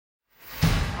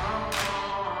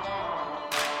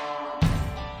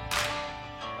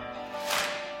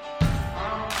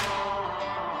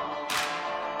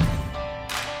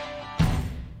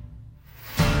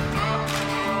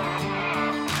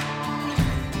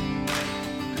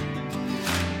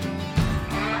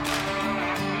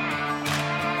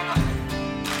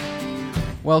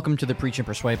Welcome to the Preach and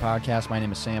Persuade podcast. My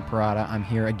name is Sam Parada. I'm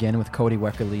here again with Cody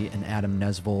Weckerly and Adam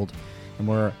Nesvold, and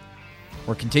we're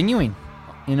continuing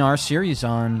in our series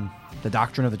on the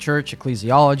doctrine of the church,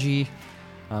 ecclesiology.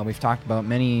 We've talked about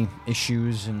many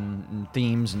issues and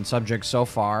themes and subjects so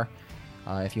far.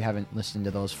 If you haven't listened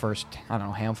to those first,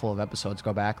 handful of episodes,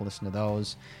 go back and listen to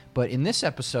those. But in this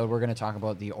episode, we're going to talk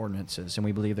about the ordinances, and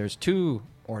we believe there's two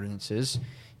ordinances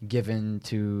given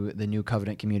to the new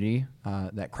covenant community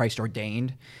that Christ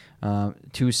ordained,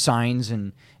 two signs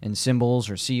and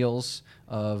symbols or seals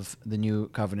of the new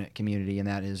covenant community, and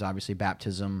that is obviously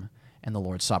baptism and the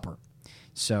Lord's Supper.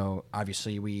 So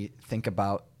obviously we think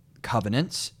about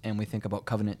covenants, and we think about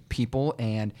covenant people,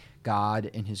 and God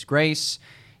in His grace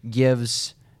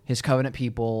gives His covenant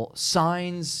people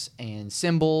signs and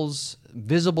symbols,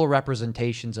 visible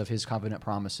representations of His covenant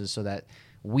promises, so that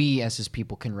we as His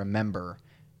people can remember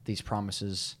these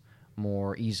promises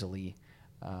more easily.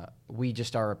 We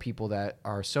just are a people that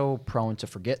are so prone to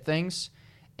forget things,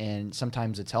 and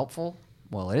sometimes it's helpful.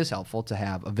 Well, it is helpful to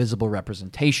have a visible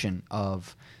representation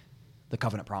of the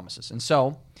covenant promises. And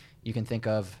so you can think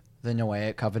of the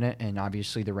Noahic covenant, and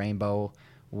obviously the rainbow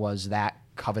was that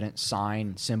covenant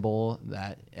sign symbol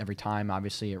that every time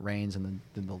obviously it rains and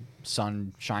the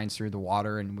sun shines through the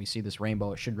water and we see this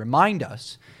rainbow, it should remind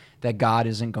us that God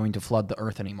isn't going to flood the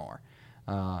earth anymore.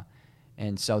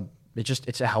 And so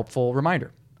it's a helpful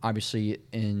reminder. Obviously,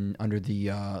 under the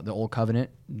Old Covenant,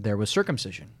 there was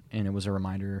circumcision, and it was a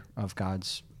reminder of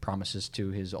God's promises to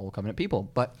His Old Covenant people.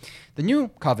 But the New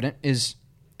Covenant is,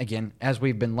 again, as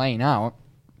we've been laying out,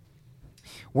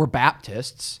 we're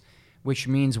Baptists, which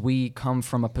means we come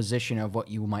from a position of what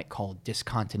you might call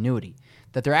discontinuity,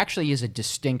 that there actually is a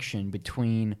distinction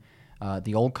between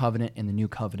the Old Covenant and the New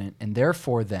Covenant, and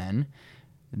therefore then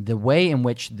the way in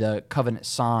which the covenant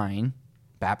sign,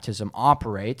 baptism,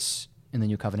 operates in the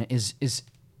New Covenant is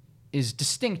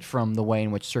distinct from the way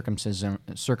in which circumcision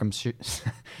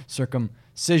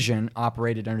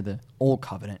operated under the Old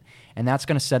Covenant. And that's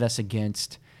going to set us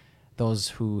against those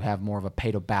who have more of a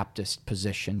Credobaptist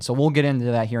position. So we'll get into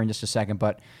that here in just a second.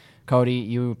 But Cody,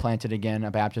 you planted again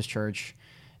a Baptist church.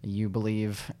 You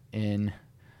believe in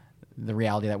the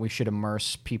reality that we should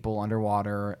immerse people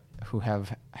underwater who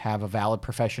have a valid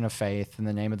profession of faith in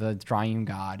the name of the triune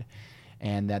God,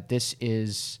 and that this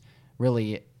is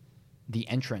really the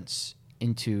entrance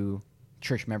into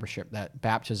church membership, that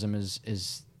baptism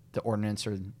is the ordinance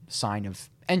or sign of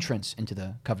entrance into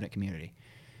the covenant community.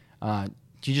 Do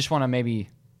you just want to maybe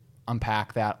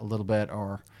unpack that a little bit,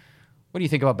 or what do you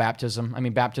think about baptism? I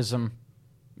mean, baptism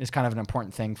is kind of an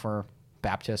important thing for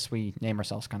Baptists. We name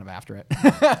ourselves kind of after it.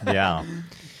 Yeah.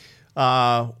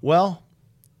 Well,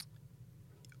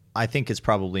 I think it's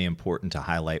probably important to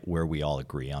highlight where we all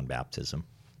agree on baptism,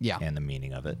 and the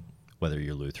meaning of it, whether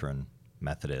you're Lutheran,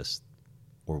 Methodist,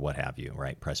 or what have you,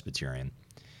 right? Presbyterian.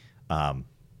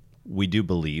 We do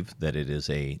believe that it is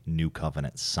a new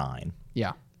covenant sign.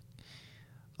 Yeah.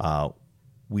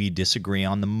 We disagree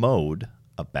on the mode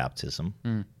of baptism.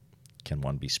 Can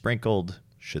one be sprinkled?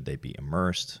 Should they be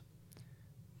immersed?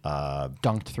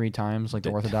 Dunked 3 times like the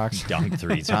Orthodox? Dunked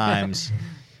 3 times.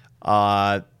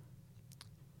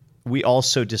 We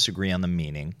also disagree on the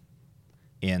meaning,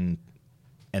 and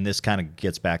this kind of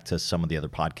gets back to some of the other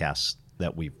podcasts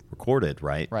that we've recorded,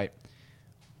 right? Right.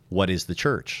 What is the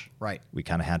church? Right. We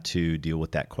kind of had to deal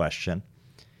with that question.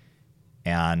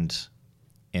 And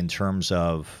in terms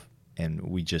of, and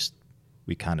we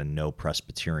kind of know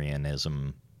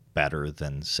Presbyterianism better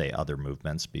than, say, other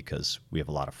movements, because we have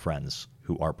a lot of friends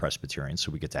who are Presbyterian,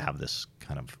 so we get to have this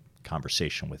kind of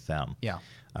conversation with them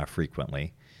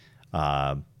frequently.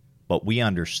 But we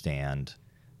understand,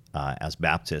 as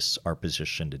Baptists, our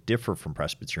position to differ from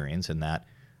Presbyterians in that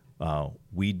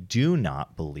we do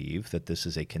not believe that this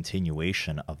is a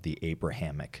continuation of the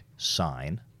Abrahamic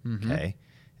sign. Mm-hmm. Okay,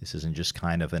 this isn't just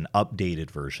kind of an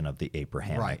updated version of the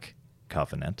Abrahamic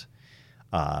covenant.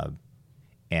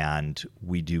 And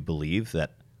we do believe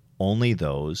that only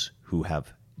those who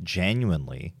have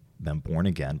genuinely been born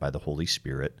again by the Holy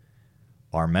Spirit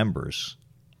are members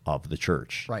of the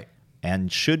church. Right.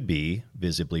 And should be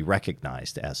visibly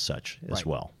recognized as such as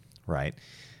well, right?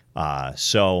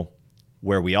 So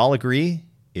where we all agree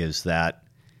is that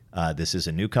this is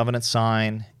a new covenant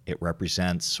sign. It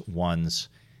represents one's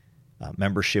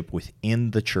membership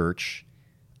within the church,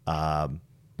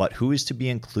 but who is to be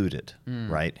included,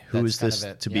 right? Who is this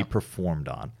to be performed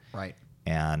on? Right.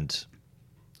 And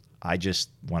I just,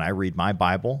 when I read my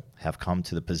Bible, have come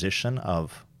to the position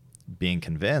of being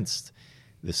convinced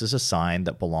this is a sign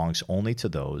that belongs only to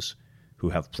those who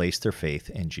have placed their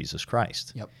faith in Jesus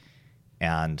Christ. Yep.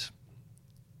 And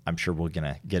I'm sure we're going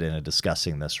to get into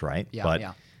discussing this, right? Yeah, but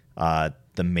yeah.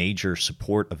 The major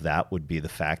support of that would be the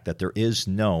fact that there is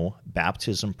no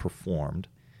baptism performed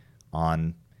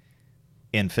on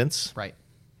infants. Right.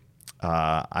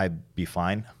 I'd be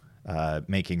fine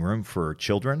making room for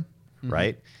children,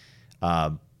 right?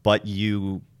 But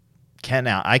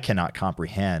I cannot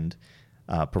comprehend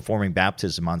performing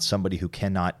baptism on somebody who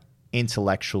cannot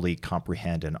intellectually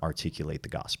comprehend and articulate the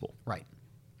gospel. Right.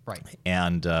 Right.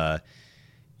 And,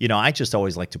 I just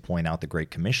always like to point out the Great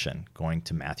Commission going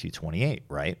to Matthew 28,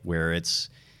 right? Where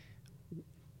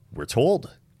we're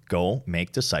told, go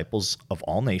make disciples of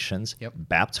all nations,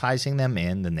 baptizing them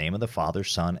in the name of the Father,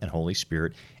 Son, and Holy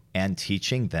Spirit, and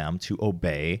teaching them to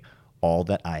obey all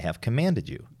that I have commanded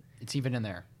you. It's even in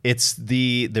there.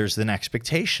 There's an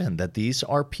expectation that these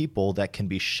are people that can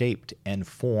be shaped and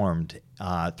formed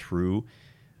through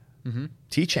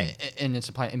teaching. And it's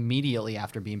applied immediately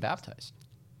after being baptized.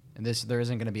 And there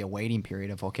isn't going to be a waiting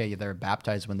period of, okay, they're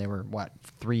baptized when they were,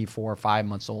 3, 4, 5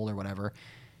 months old or whatever.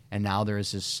 And now there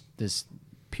is this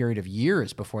period of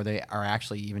years before they are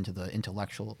actually even to the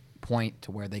intellectual point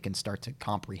to where they can start to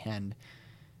comprehend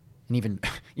and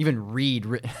even read.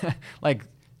 Like,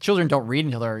 children don't read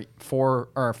until they're 4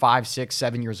 or 5, 6,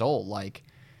 7 years old. Like,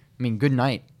 I mean, good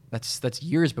night. That's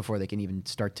years before they can even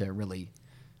start to really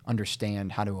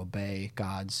understand how to obey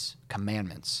God's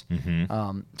commandments.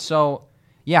 So,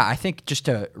 yeah, I think just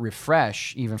to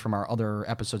refresh, even from our other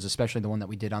episodes, especially the one that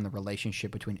we did on the relationship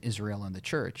between Israel and the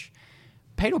church,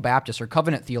 Paedobaptists, or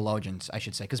covenant theologians, I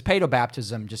should say, because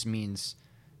Paedobaptism just means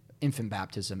infant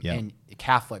baptism, and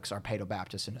Catholics are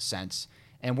Paedobaptists in a sense.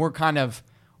 And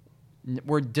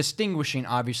we're distinguishing,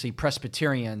 obviously,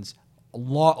 Presbyterians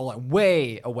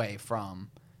way away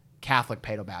from Catholic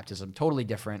Paedobaptism, totally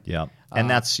different. Yeah, and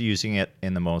that's using it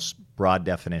in the most broad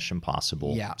definition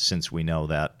possible, since we know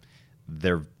that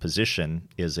their position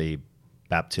is a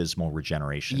baptismal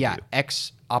regeneration view.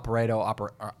 Ex opero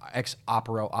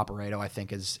operato, I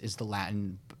think is the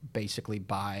Latin, basically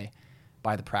by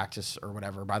the practice or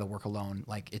whatever, by the work alone,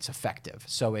 like it's effective.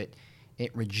 So it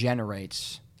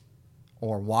regenerates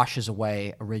or washes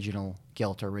away original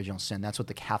guilt or original sin. That's what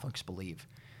the Catholics believe.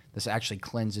 This actually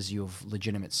cleanses you of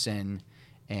legitimate sin,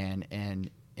 and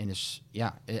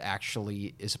it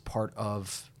actually is a part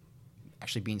of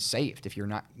actually being saved. If you're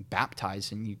not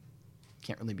baptized, and you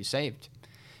can't really be saved.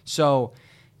 So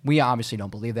we obviously don't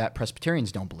believe that.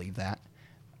 Presbyterians don't believe that.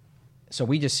 So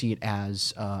we just see it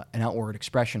as an outward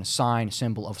expression, a sign, a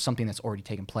symbol of something that's already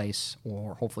taken place,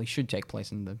 or hopefully should take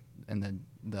place in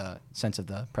the sense of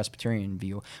the Presbyterian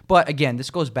view. But again,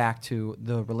 this goes back to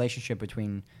the relationship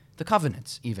between the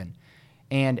covenants even.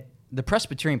 And the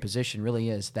Presbyterian position really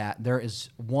is that there is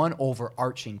one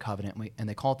overarching covenant, and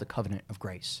they call it the covenant of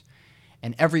grace.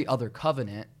 And every other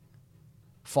covenant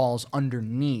falls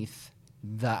underneath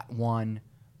that one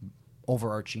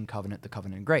overarching covenant, the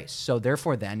covenant of grace. So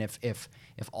therefore then, if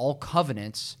all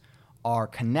covenants are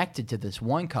connected to this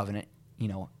one covenant,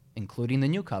 including the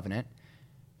new covenant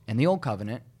and the old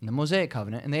covenant and the Mosaic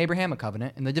covenant and the Abrahamic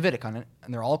covenant and the Davidic covenant,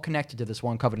 and they're all connected to this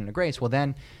one covenant of grace, well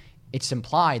then it's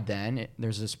implied then,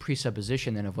 there's this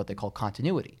presupposition then of what they call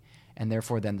continuity. And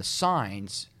therefore then the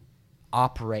signs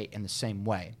operate in the same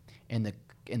way. And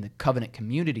the covenant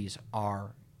communities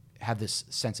have this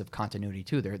sense of continuity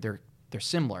too. They're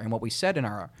similar. And what we said in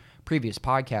our previous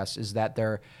podcast is that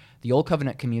the old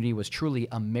covenant community was truly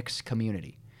a mixed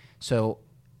community. So,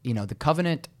 the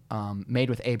covenant made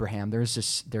with Abraham, there's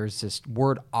this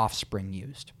word offspring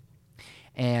used,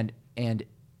 and in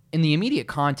the immediate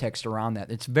context around that,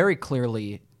 it's very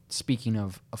clearly speaking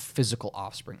of a physical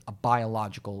offspring, a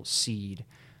biological seed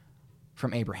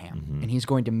from Abraham, and he's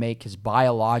going to make his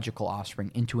biological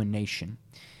offspring into a nation,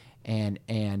 and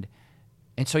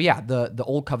so the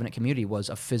old covenant community was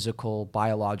a physical,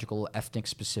 biological, ethnic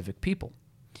specific people.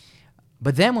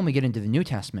 But then when we get into the New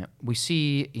Testament, we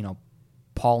see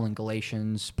Paul in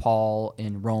Galatians, Paul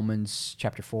in Romans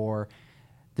chapter 4,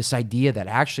 this idea that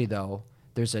actually though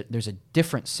there's a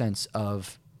different sense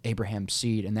of Abraham's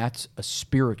seed, and that's a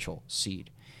spiritual seed,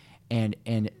 and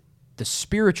the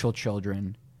spiritual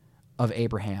children of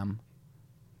Abraham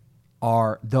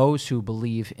are those who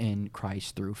believe in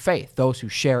Christ through faith, those who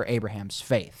share Abraham's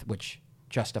faith, which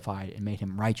justified and made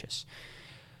him righteous.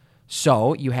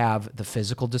 So you have the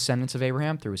physical descendants of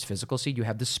Abraham through his physical seed. You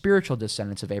have the spiritual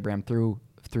descendants of Abraham through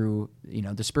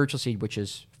the spiritual seed, which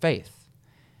is faith.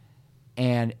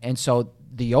 And so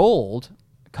the old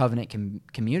covenant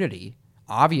community,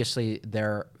 obviously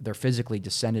they're physically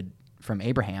descended from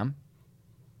Abraham.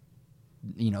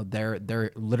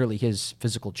 They're literally his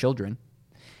physical children.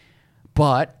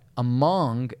 But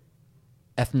among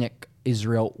ethnic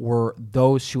Israel were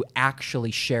those who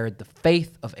actually shared the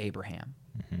faith of Abraham.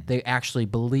 Mm-hmm. They actually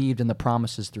believed in the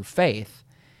promises through faith,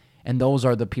 and those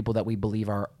are the people that we believe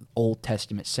are Old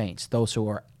Testament saints, those who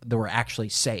were actually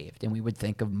saved. And we would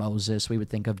think of Moses, we would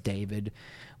think of David,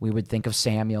 we would think of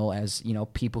Samuel as,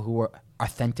 people who were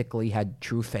authentically had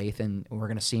true faith, and we're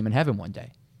going to see them in heaven one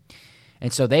day.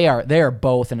 And so they are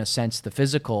both, in a sense, the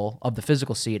physical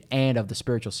seed and of the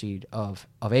spiritual seed of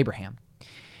Abraham.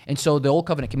 And so the Old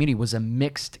Covenant community was a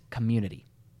mixed community.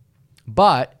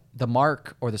 But the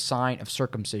mark or the sign of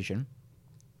circumcision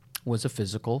was a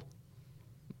physical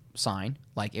sign,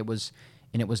 it was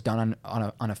done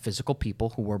on a physical people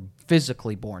who were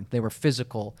physically born. They were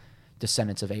physical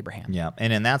descendants of Abraham. Yeah,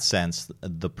 and in that sense,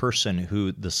 the person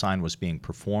who the sign was being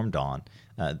performed on,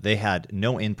 they had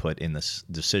no input in this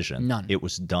decision. None. It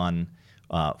was done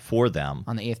for them.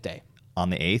 On the 8th day. On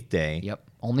the 8th day. Yep,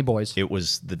 only boys. It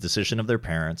was the decision of their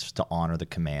parents to honor the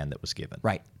command that was given.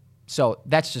 Right. So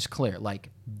that's just clear.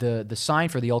 The sign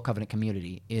for the Old Covenant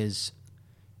community is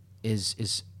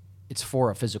it's for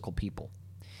a physical people.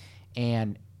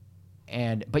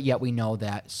 But yet we know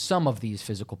that some of these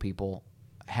physical people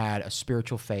had a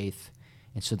spiritual faith,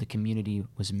 and so the community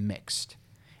was mixed.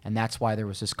 And that's why there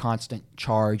was this constant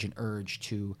charge and urge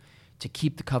to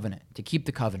keep the covenant,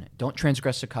 Don't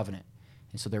transgress the covenant.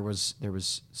 And so there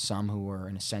was some who were,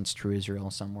 in a sense, true Israel,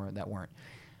 and some that weren't.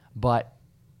 But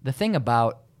the thing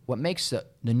about what makes the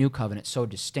new covenant so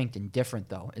distinct and different,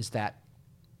 though, is that,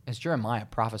 as Jeremiah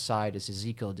prophesied, as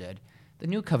Ezekiel did, the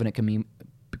new covenant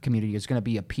community is going to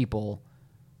be a people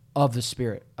of the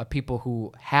Spirit, a people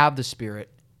who have the Spirit,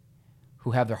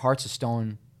 who have their hearts of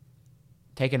stone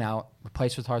taken out,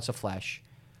 replaced with hearts of flesh,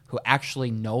 who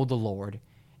actually know the Lord,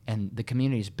 and the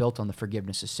community is built on the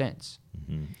forgiveness of sins.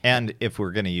 Mm-hmm. And if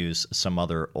we're going to use some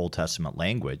other Old Testament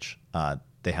language,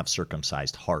 they have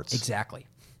circumcised hearts. Exactly.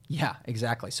 Yeah,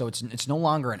 exactly. So it's no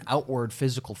longer an outward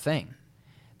physical thing.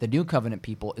 The new covenant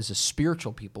people is a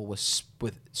spiritual people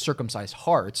with circumcised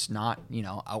hearts, not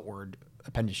outward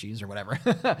appendages or whatever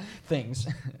things.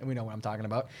 We know what I'm talking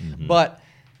about. Mm-hmm.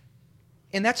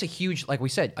 And that's a huge, like we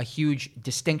said, a huge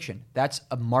distinction. That's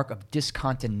a mark of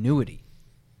discontinuity.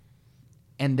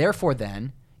 And therefore,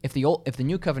 then, if the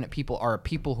new covenant people are a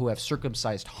people who have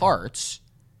circumcised hearts,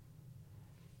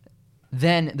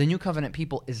 then the new covenant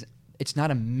people it's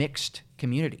not a mixed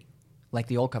community like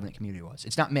the old covenant community was.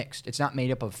 It's not mixed. It's not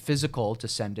made up of physical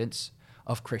descendants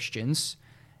of Christians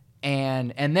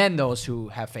and then those who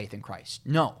have faith in Christ.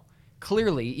 No.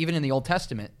 Clearly, even in the Old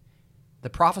Testament, the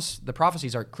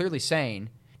prophecies are clearly saying,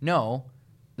 no,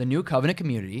 the new covenant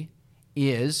community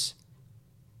is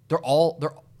they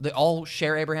all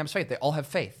share Abraham's faith. They all have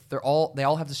faith. They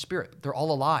all have the Spirit. They're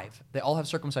all alive. They all have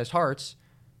circumcised hearts.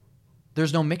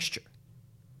 There's no mixture.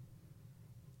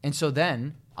 And so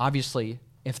then, obviously,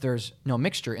 if there's no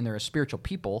mixture and they're a spiritual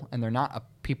people and they're not a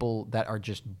people that are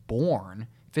just born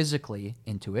physically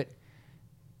into it,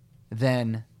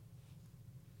 then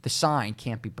the sign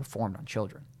can't be performed on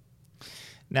children.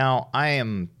 Now, I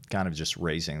am kind of just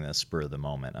raising this spur of the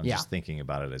moment. I'm Yeah. just thinking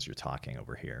about it as you're talking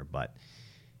over here. But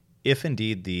if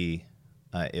indeed the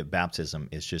baptism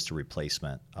is just a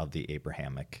replacement of the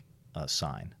Abrahamic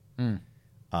sign,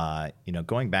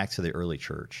 going back to the early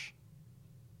church,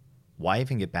 why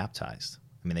even get baptized?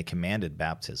 I mean, they commanded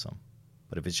baptism,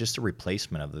 but if it's just a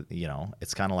replacement of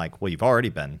it's kind of like, well, you've already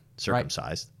been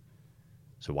circumcised,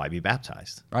 right. So why be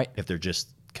baptized? Right. If they're just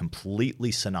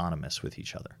completely synonymous with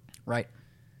each other. Right.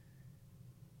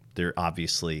 There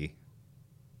obviously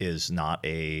is not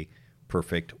a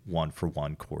perfect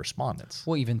one-for-one correspondence.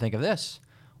 Well, even think of this.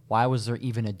 Why was there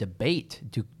even a debate?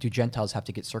 Do Gentiles have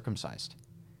to get circumcised?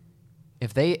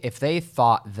 If they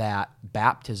thought that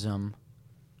baptism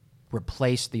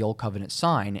replaced the old covenant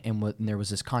sign and there was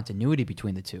this continuity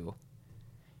between the two,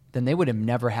 then they would have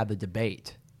never had the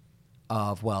debate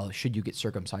of, well, should you get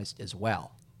circumcised as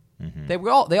well? Mm-hmm.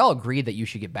 They all agreed that you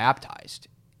should get baptized.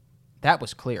 That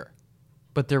was clear.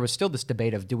 But there was still this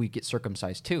debate of, do we get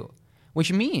circumcised too?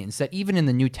 Which means that even in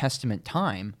the New Testament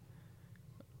time,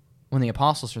 when the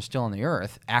apostles are still on the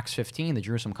earth, Acts 15, the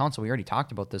Jerusalem Council, we already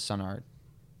talked about this on our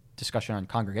discussion on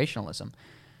congregationalism,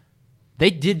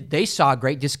 they saw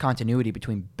great discontinuity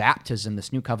between baptism,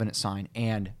 this new covenant sign,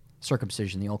 and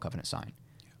circumcision, the old covenant sign.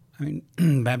 I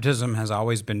mean, baptism has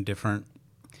always been different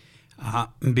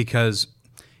because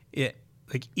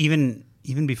even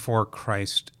before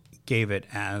Christ gave it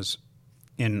as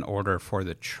in order for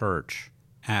the church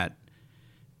at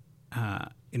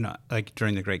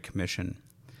during the Great Commission,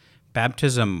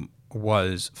 baptism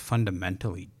was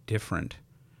fundamentally different.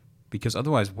 Because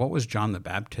otherwise, what was John the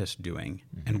Baptist doing,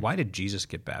 and why did Jesus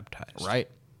get baptized? Right,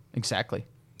 exactly.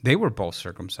 they were both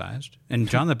circumcised, and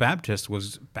John the Baptist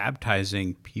was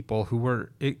baptizing people who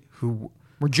were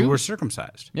Jews.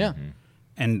 circumcised. Yeah.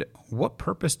 And what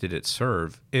purpose did it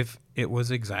serve if it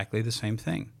was exactly the same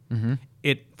thing?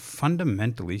 It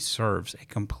fundamentally serves a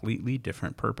completely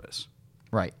different purpose.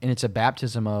 Right. And it's a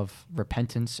baptism of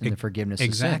repentance and the forgiveness of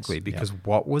sins. Exactly, because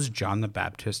what was John the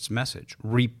Baptist's message?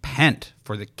 Repent,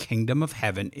 for the kingdom of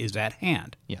heaven is at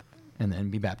hand. Yeah. And then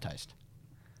be baptized.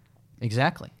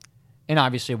 Exactly. And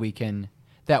obviously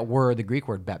that word, the Greek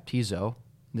word baptizo,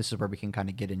 this is where we can kind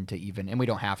of get into even, and we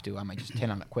don't have to, I might just hit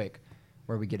on it quick,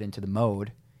 where we get into the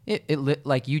mode. It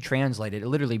like you translate it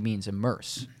literally means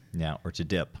immerse. Yeah, or to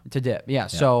dip. To dip, yeah.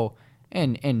 So,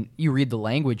 and you read the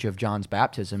language of John's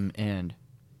baptism, and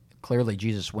clearly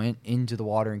Jesus went into the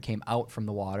water and came out from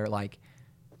the water. Like,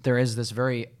 there is this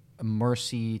very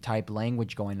mercy type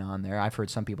language going on there. I've heard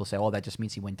some people say, "Oh, that just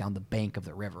means he went down the bank of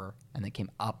the river and then came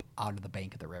up out of the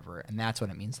bank of the river," and that's what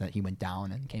it means, that he went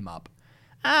down and came up.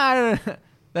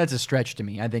 That's a stretch to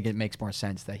me. I think it makes more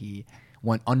sense that he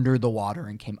went under the water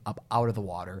and came up out of the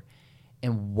water.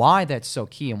 And why that's so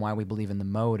key and why we believe in the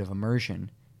mode of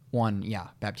immersion, one,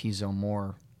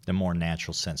 baptizo, The more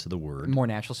natural sense of the word. more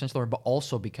natural sense of the word, but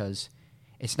also because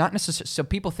it's not necessarily, so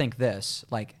people think this,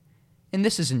 like, and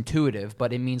this is intuitive,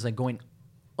 but it means like going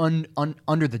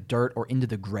under the dirt or into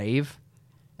the grave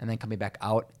and then coming back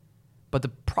out. But the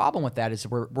problem with that is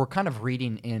we're kind of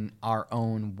reading in our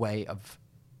own way of,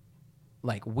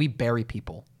 like, we bury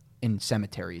people in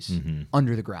cemeteries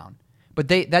under the ground. But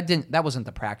that wasn't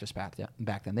the practice back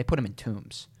then. They put them in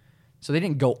tombs. So they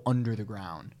didn't go under the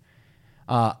ground.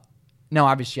 Now,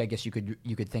 obviously, I guess you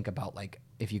could think about, like,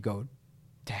 if you go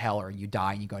to hell or you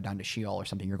die and you go down to Sheol or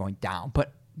something, you're going down.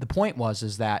 But the point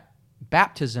is that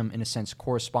baptism, in a sense,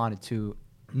 corresponded to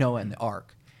Noah and the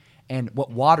ark. And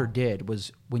what water did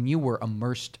was, when you were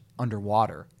immersed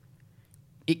underwater,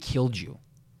 it killed you.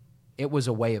 It was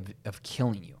a way of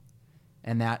killing you.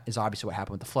 And that is obviously what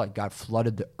happened with the flood. God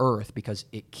flooded the earth because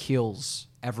it kills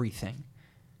everything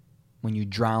when you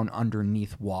drown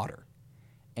underneath water.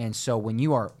 And so when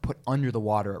you are put under the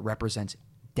water, it represents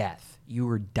death. You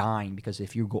are dying, because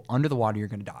if you go under the water, you're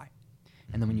going to die.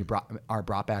 And then when you are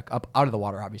brought back up out of the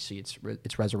water, obviously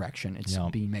it's resurrection. It's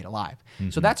being made alive.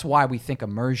 So that's why we think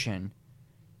immersion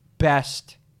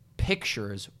best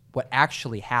pictures what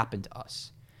actually happened to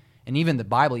us. And even the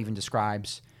Bible even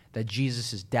describes that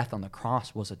Jesus' death on the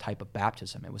cross was a type of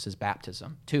baptism. It was his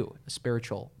baptism, too, a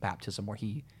spiritual baptism where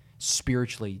he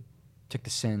spiritually took the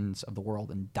sins of the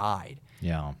world and died.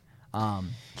 Yeah.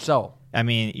 So, I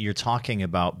mean, you're talking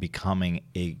about becoming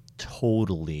a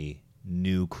totally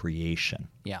new creation.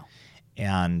 yeah.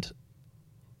 And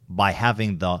by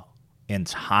having the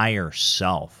entire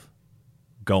self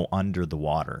go under the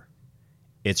water,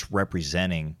 it's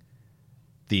representing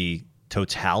the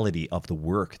totality of the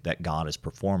work that God is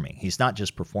performing. He's not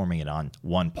just performing it on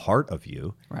one part of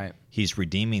you. Right. He's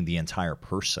redeeming the entire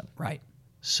person. Right.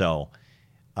 So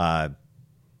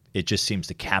it just seems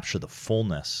to capture the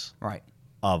fullness Right.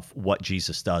 of what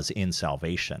Jesus does in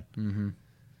salvation. Mm-hmm.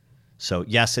 So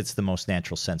yes, it's the most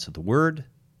natural sense of the word,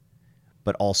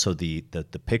 but also the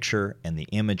picture and the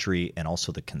imagery and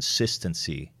also the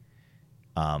consistency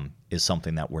is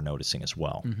something that we're noticing as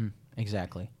well. Mm-hmm.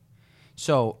 Exactly.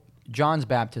 So John's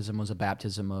baptism was a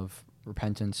baptism of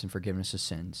repentance and forgiveness of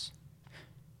sins.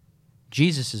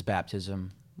 Jesus'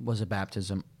 baptism was a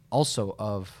baptism also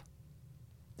of,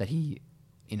 that he,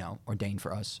 ordained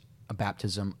for us, a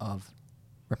baptism of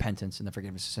repentance and the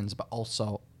forgiveness of sins, but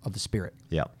also of the Spirit.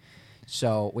 Yeah.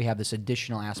 So we have this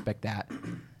additional aspect that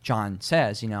John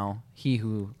says, he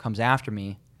who comes after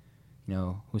me,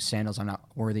 whose sandals I'm not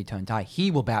worthy to untie,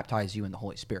 he will baptize you in the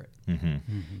Holy Spirit. Mm-hmm.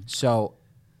 Mm-hmm. So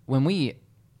when we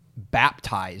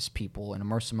baptize people and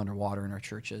immerse them underwater in our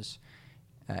churches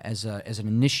as an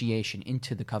initiation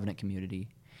into the covenant community,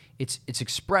 it's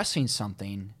expressing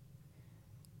something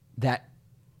that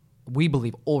we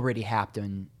believe already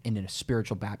happened in a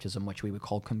spiritual baptism, which we would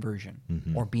call conversion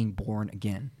or being born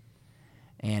again.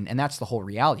 And that's the whole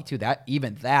reality too. That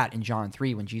in John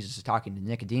 3, when Jesus is talking to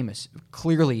Nicodemus,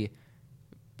 clearly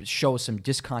shows some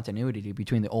discontinuity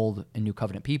between the old and new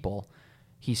covenant people.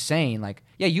 He's saying, like,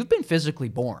 yeah, you've been physically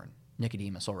born,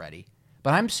 Nicodemus, already,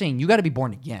 but I'm saying you got to be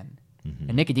born again. Mm-hmm.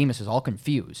 And Nicodemus is all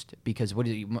confused because what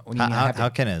do you mean? How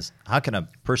can a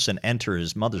person enter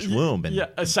his mother's womb and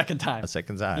a second time?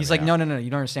 He's like, no, you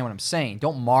don't understand what I'm saying.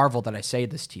 Don't marvel that I say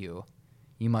this to you.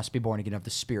 You must be born again of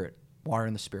the Spirit, water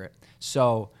and the Spirit.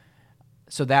 So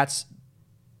that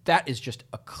is just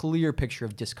a clear picture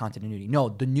of discontinuity. No,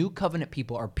 the new covenant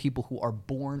people are people who are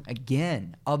born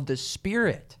again of the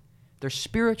Spirit. They're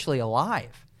spiritually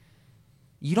alive.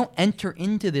 You don't enter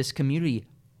into this community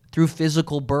through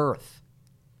physical birth.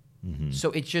 Mm-hmm.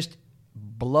 So it just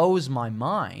blows my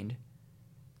mind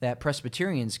that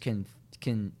Presbyterians can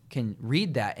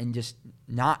read that and just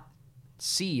not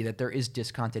see that there is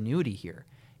discontinuity here.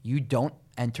 You don't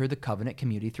enter the covenant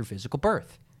community through physical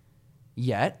birth.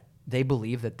 Yet they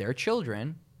believe that their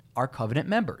children are covenant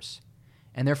members.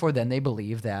 And therefore then they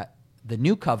believe that the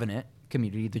new covenant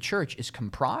community, the church, is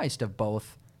comprised of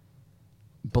both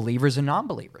believers and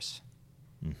non-believers.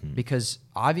 Mm-hmm. Because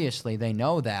obviously they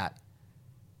know that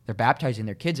they're baptizing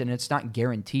their kids, and it's not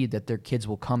guaranteed that their kids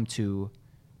will come to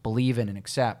believe in and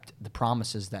accept the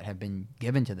promises that have been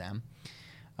given to them.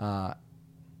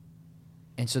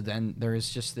 And so then there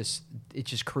is just this, it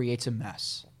just creates a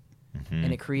mess. Mm-hmm.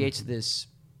 And it creates this,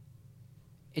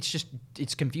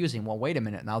 it's confusing. Well, wait a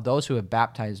minute. Now, those who have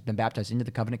been baptized into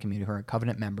the covenant community, who are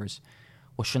covenant members,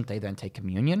 well, shouldn't they then take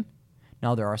communion?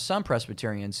 Now, there are some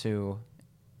Presbyterians who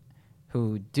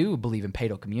do believe in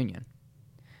paedo communion.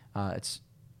 It's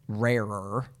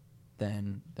rarer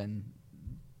than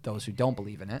those who don't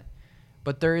believe in it.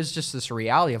 But there is just this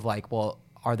reality of like, well,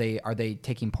 are they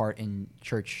taking part in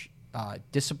church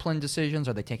discipline decisions?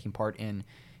 Are they taking part in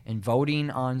voting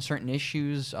on certain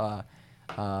issues?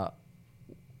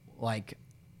 Like,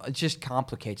 it just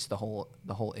complicates the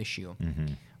whole issue.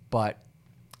 Mm-hmm. But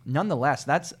nonetheless,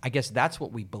 I guess that's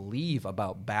what we believe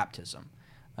about baptism,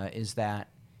 is that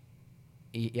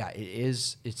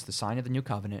it's the sign of the new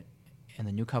covenant, and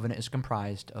the new covenant is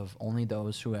comprised of only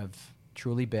those who have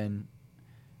truly been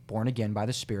born again by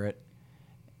the Spirit,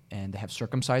 and they have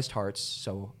circumcised hearts.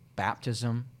 So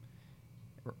baptism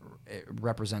it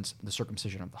represents the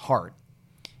circumcision of the heart,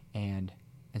 and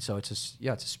so it's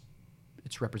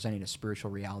representing a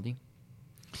spiritual reality.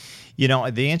 You know,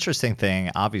 the interesting thing,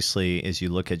 obviously, is you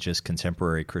look at just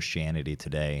contemporary Christianity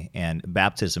today, and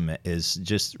baptism is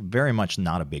just very much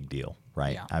not a big deal,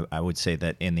 right? Yeah. I would say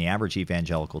that in the average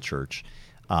evangelical church,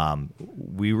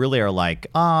 we really are like,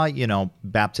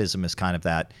 baptism is kind of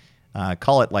that,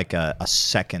 call it like a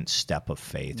second step of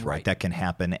faith, right? That can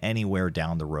happen anywhere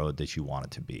down the road that you want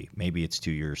it to be. Maybe it's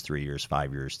 2 years, 3 years,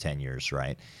 5 years, 10 years,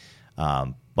 right?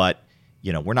 But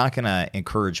we're not going to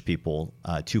encourage people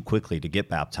too quickly to get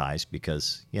baptized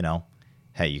because,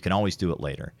 hey, you can always do it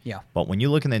later. Yeah. But when you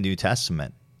look in the New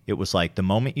Testament, it was like the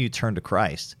moment you turned to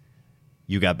Christ,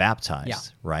 you got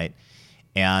baptized, right?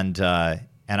 And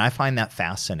I find that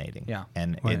fascinating. Yeah. I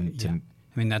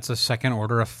mean, that's a second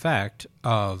order effect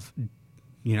of,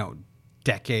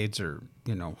 decades or,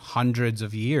 hundreds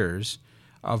of years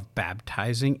of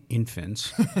baptizing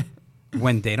infants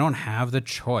when they don't have the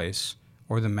choice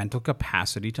or the mental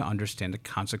capacity to understand the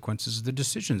consequences of the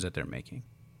decisions that they're making.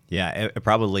 Yeah, it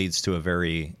probably leads to a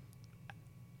very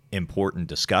important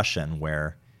discussion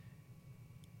where,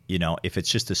 if it's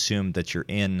just assumed that you're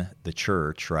in the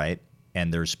church, right,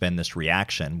 and there's been this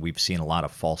reaction, we've seen a lot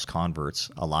of false converts,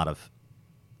 a lot of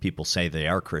people say they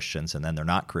are Christians and then they're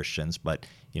not Christians, but,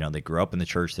 they grew up in the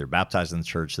church, they're baptized in the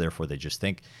church, therefore they just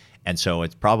think. And so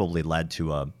it's probably led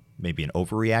to maybe an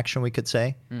overreaction, we could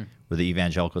say, where the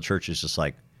evangelical church is just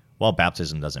like, well,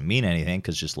 baptism doesn't mean anything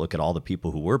because just look at all the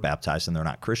people who were baptized and they're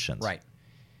not Christians. Right.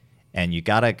 And you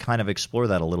got to kind of explore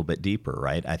that a little bit deeper,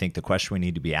 right? I think the question we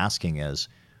need to be asking is,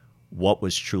 what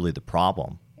was truly the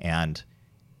problem? And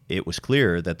it was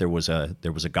clear that there was a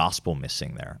gospel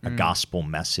missing there, a gospel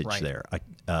message there.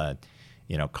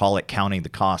 Call it counting the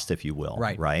cost, if you will,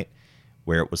 right?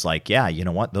 Where it was like, yeah, you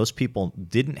know what? Those people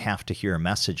didn't have to hear a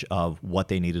message of what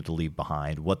they needed to leave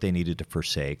behind, what they needed to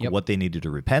forsake, what they needed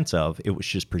to repent of. It was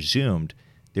just presumed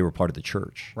they were part of the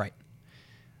church. Right.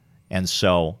 And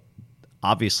so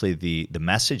obviously the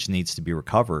message needs to be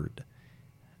recovered,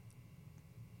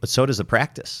 but so does the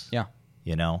practice. Yeah.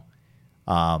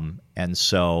 And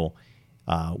so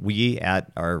we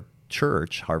at our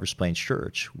church, Harvest Plains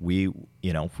Church,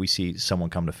 if we see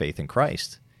someone come to faith in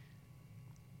Christ,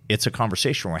 it's a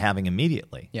conversation we're having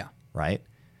immediately. Yeah. Right.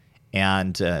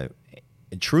 And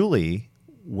truly,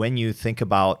 when you think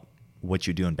about what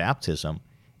you do in baptism,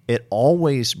 it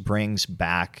always brings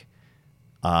back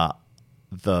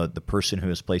the person who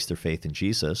has placed their faith in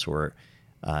Jesus or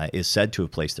is said to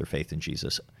have placed their faith in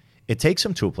Jesus. It takes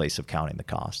them to a place of counting the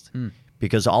cost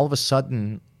because all of a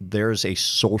sudden there's a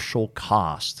social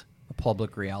cost, A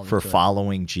public reality for to it.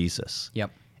 following Jesus.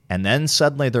 Yep. And then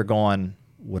suddenly they're going,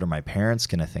 what are my parents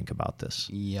going to think about this?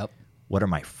 Yep. What are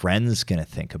my friends going to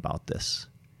think about this?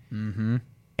 Mm-hmm.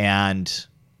 And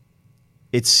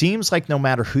it seems like no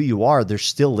matter who you are, there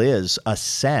still is a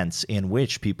sense in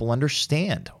which people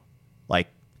understand. Like,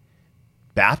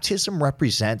 baptism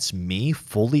represents me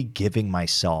fully giving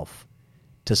myself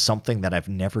to something that I've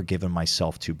never given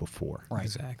myself to before. Right.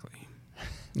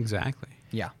 Exactly.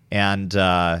 Yeah. And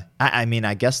I mean,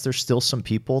 I guess there's still some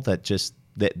people that just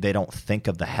they don't think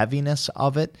of the heaviness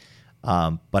of it,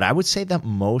 but I would say that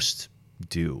most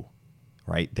do,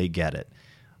 right? They get it.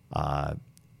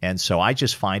 And so I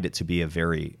just find it to be a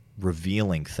very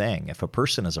revealing thing. If a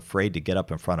person is afraid to get up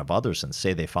in front of others and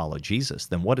say they follow Jesus,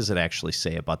 then what does it actually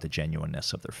say about the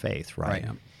genuineness of their faith, right?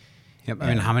 Yep. I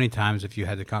mean, how many times have you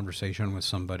had the conversation with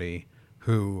somebody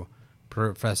who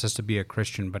professes to be a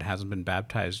Christian but hasn't been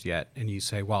baptized yet, and you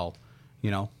say, well,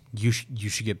 you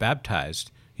should get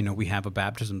baptized. We have a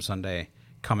baptism Sunday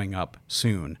coming up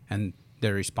soon. And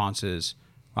their response is,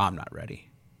 well, I'm not ready.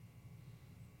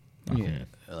 Yeah.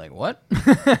 Like, what?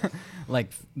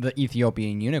 Like the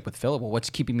Ethiopian eunuch with Philip. Well, what's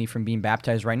keeping me from being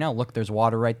baptized right now? Look, there's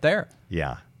water right there.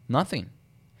 Yeah. Nothing.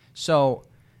 So,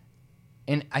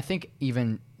 and I think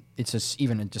even it's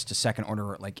even just a second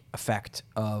order like effect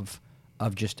of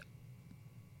just,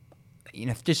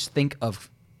 just think of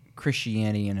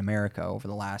Christianity in America over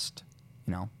the last,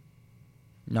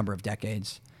 number of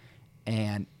decades,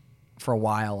 and for a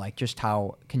while, like just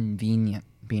how convenient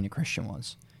being a Christian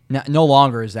was. No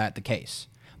longer is that the case,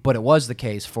 but it was the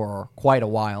case for quite a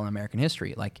while in American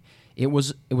history. Like it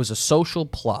was a social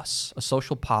plus, a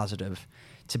social positive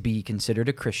to be considered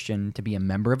a Christian, to be a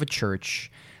member of a church.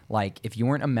 Like if you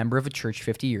weren't a member of a church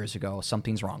 50 years ago,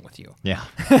 something's wrong with you. Yeah.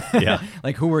 Yeah.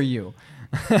 Like who are you?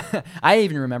 I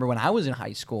even remember when I was in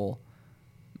high school,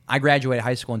 I graduated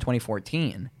high school in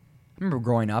 2014. I remember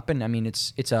growing up, and I mean,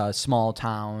 it's a small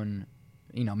town,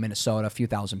 Minnesota, a few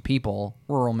thousand people,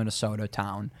 rural Minnesota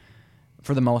town,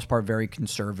 for the most part, very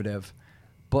conservative.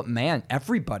 But man,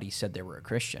 everybody said they were a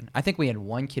Christian. I think we had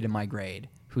one kid in my grade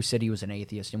who said he was an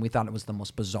atheist, and we thought it was the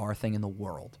most bizarre thing in the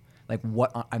world. Like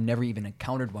what? I've never even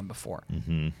encountered one before.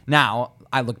 Mm-hmm. Now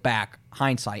I look back,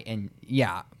 hindsight, and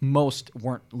yeah, most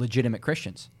weren't legitimate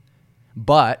Christians,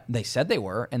 but they said they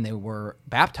were, and they were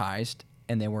baptized,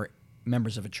 and they were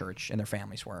members of a church, and their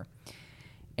families were,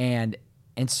 and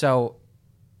so,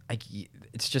 like,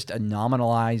 it's just a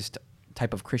nominalized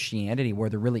type of Christianity where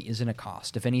there really isn't a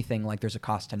cost. If anything, like there's a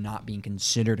cost to not being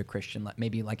considered a Christian,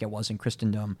 maybe like it was in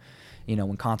Christendom,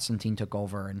 when Constantine took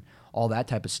over and all that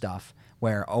type of stuff.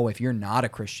 Where if you're not a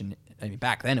Christian, I mean,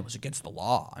 back then it was against the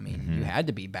law. I mean, you had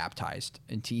to be baptized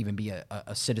and to even be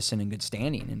a citizen in good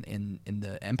standing in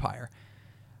the empire.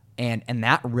 And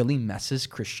that really messes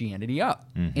Christianity up,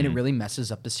 and it really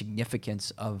messes up the significance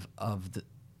of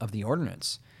the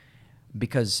ordinance.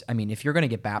 Because I mean, if you're going to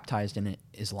get baptized in an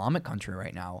Islamic country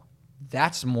right now,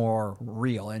 that's more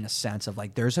real in a sense of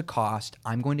like there's a cost.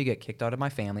 I'm going to get kicked out of my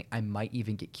family. I might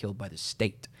even get killed by the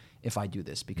state if I do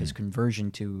this, because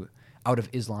conversion out of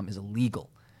Islam is illegal.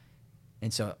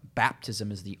 And so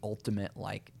baptism is the ultimate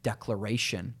like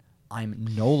declaration. I'm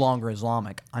no longer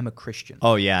Islamic. I'm a Christian.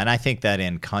 Oh, yeah. And I think that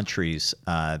in countries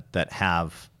that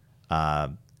have,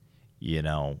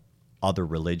 other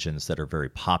religions that are very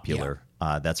popular,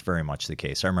 that's very much the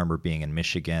case. I remember being in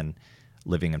Michigan,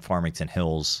 living in Farmington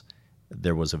Hills.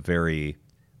 There was a very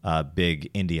big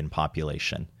Indian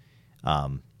population.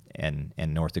 And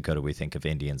in North Dakota, we think of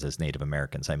Indians as Native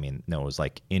Americans. I mean, no, it was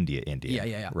like India,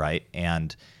 Yeah. right?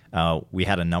 And we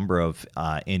had a number of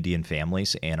Indian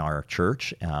families in our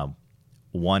church.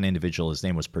 One individual, his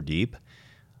name was Pradeep.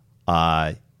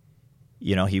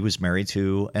 He was married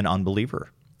to an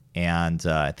unbeliever, and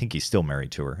I think he's still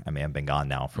married to her. I mean, I've been gone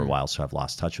now for a while, so I've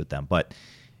lost touch with them. But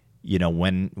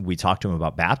when we talked to him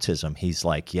about baptism, he's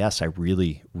like, "Yes, I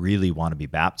really, really want to be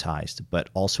baptized, but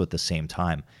also at the same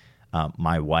time."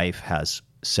 My wife has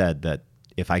said that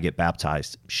if I get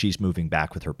baptized, she's moving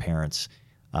back with her parents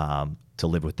to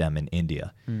live with them in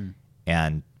India.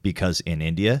 And because in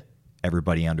India,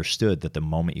 everybody understood that the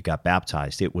moment you got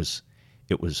baptized, it was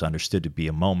understood to be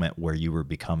a moment where you were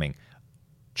becoming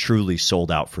truly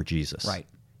sold out for Jesus. Right.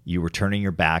 You were turning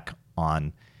your back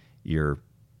on your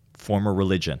former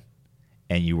religion,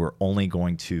 and you were only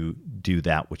going to do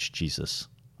that which Jesus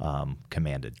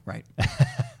commanded. Right.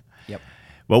 Yep.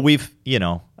 Well, we've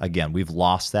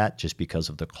lost that just because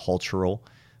of the cultural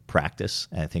practice,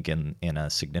 and I think in a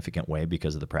significant way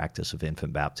because of the practice of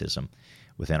infant baptism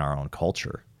within our own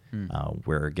culture,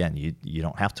 where, again, you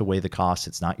don't have to weigh the cost.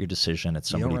 It's not your decision. It's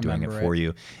somebody doing it for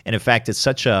you. And, in fact, it's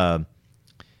such a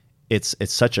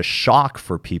shock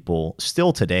for people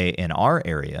still today in our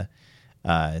area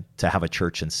to have a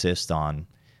church insist on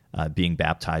being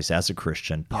baptized as a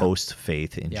Christian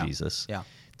post-faith in Jesus. Yeah.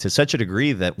 To such a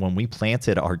degree that when we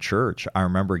planted our church, I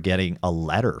remember getting a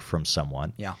letter from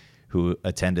someone who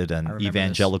attended an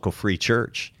evangelical free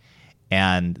church.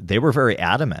 And they were very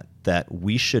adamant that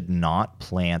we should not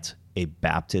plant a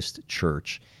Baptist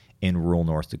church in rural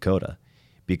North Dakota,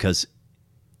 because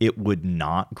it would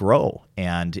not grow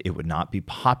and it would not be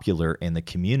popular in the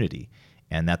community,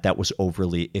 and that was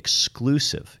overly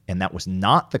exclusive. And that was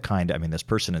not the kind, this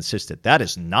person insisted, that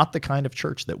is not the kind of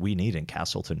church that we need in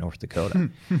Castleton, North Dakota.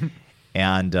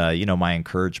 And, my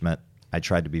encouragement, I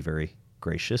tried to be very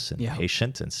gracious and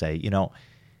patient and say,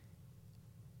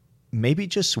 maybe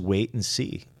just wait and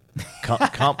see.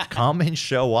 Come and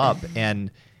show up,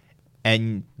 and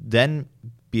then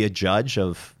be a judge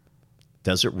of,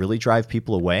 does it really drive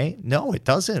people away? No, it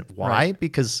doesn't. Why? Right.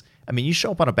 Because, you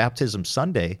show up on a baptism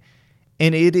Sunday,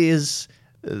 and it is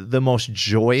the most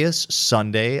joyous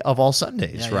Sunday of all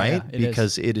Sundays, right?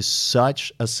 Because it is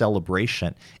such a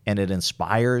celebration, and it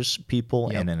inspires people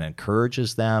and it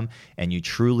encourages them, and you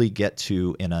truly get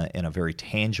to, in a very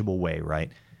tangible way, right?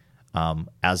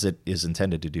 As it is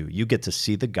intended to do. You get to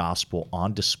see the gospel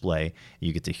on display.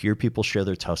 You get to hear people share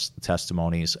their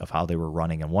testimonies of how they were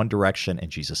running in one direction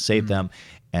and Jesus saved them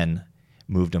and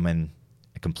moved them in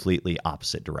a completely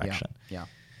opposite direction. Yeah.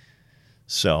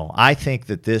 So I think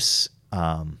that this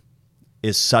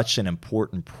is such an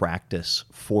important practice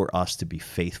for us to be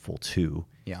faithful to.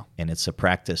 Yeah. And it's a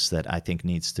practice that I think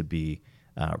needs to be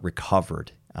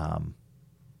recovered.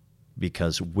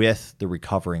 Because with the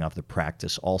recovering of the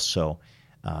practice also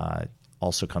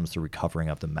comes the recovering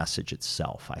of the message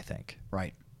itself, I think.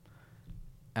 Right.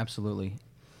 Absolutely.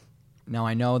 Now,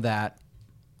 I know that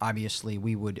obviously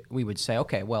we would say,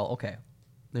 okay,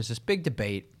 there's this big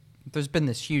debate. There's been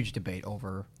this huge debate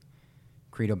over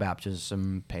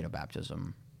Credobaptism,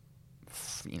 Pedobaptism,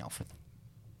 for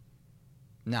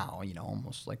now,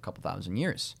 almost like a couple thousand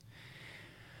years.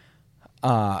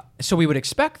 So we would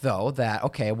expect, though, that,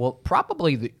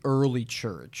 probably the early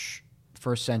church,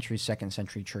 first century, second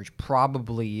century church,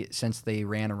 probably, since they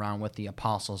ran around with the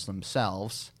apostles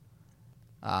themselves,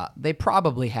 they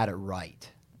probably had it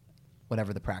right,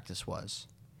 whatever the practice was.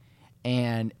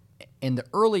 And in the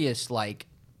earliest,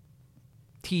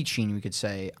 teaching, we could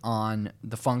say, on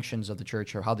the functions of the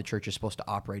church or how the church is supposed to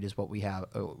operate is what we have,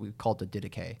 we call it the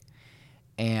Didache.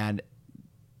 And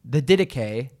the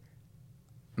Didache,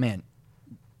 man,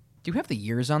 do you have the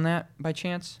years on that by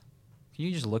chance? Can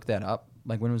you just look that up?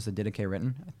 When was the Didache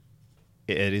written?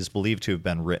 It is believed to have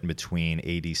been written between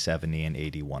AD 70 and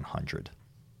AD 100.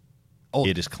 Oh,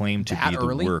 it is claimed to be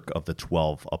the work of the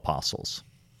 12 apostles.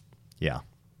 Yeah,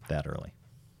 that early.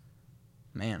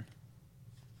 Man.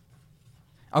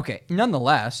 Okay,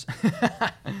 nonetheless,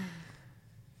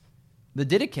 the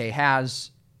Didache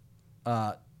has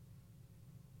an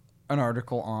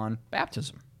article on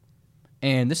baptism.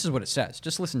 And this is what it says.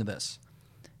 Just listen to this.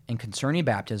 And concerning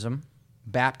baptism,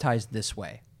 baptize this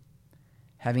way.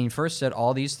 Having first said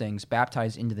all these things,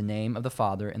 baptize into the name of the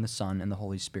Father and the Son and the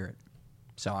Holy Spirit.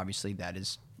 So obviously that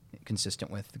is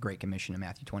consistent with the Great Commission in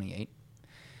Matthew 28.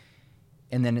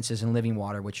 And then it says in living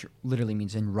water, which literally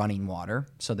means in running water.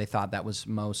 So they thought that was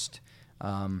most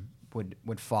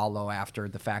would follow after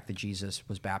the fact that Jesus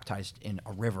was baptized in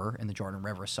a river, in the Jordan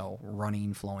River, so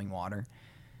running, flowing water.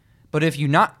 But if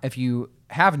you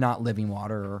have not living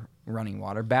water or running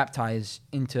water, baptize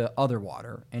into other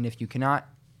water. And if you cannot,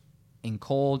 in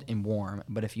cold and warm.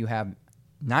 But if you have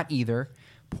not either,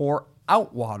 pour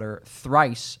out water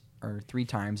thrice or 3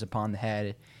 times upon the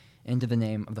head into the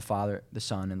name of the Father, the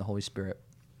Son, and the Holy Spirit.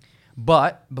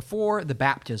 But before the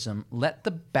baptism, let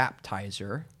the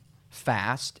baptizer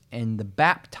fast, and the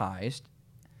baptized,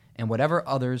 and whatever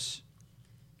others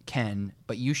can,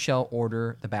 but you shall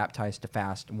order the baptized to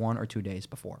fast 1 or 2 days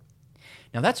before.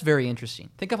 Now that's very interesting.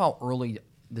 Think of how early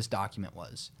this document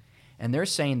was. And they're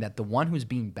saying that the one who's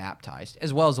being baptized,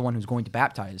 as well as the one who's going to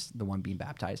baptize the one being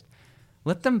baptized,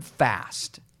 let them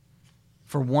fast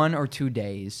for 1 or 2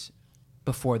 days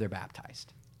before they're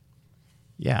baptized.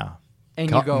 Yeah. And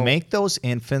you go, make those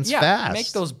infants fast. Yeah,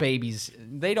 make those babies.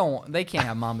 They can't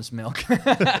have mama's milk.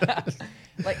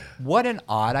 What an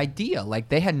odd idea.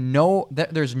 They had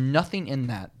there's nothing in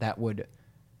that would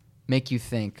make you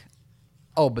think,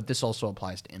 oh, but this also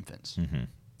applies to infants. Mm-hmm.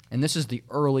 And this is the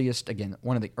earliest, again,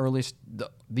 one of the earliest,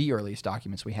 the earliest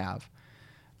documents we have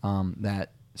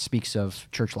that speaks of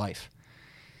church life.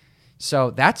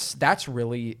 So that's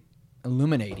really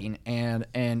illuminating, and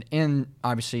in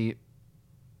obviously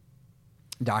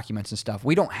documents and stuff,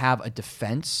 we don't have a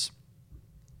defense.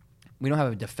 We don't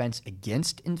have a defense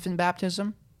against infant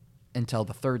baptism until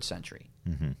the 3rd century.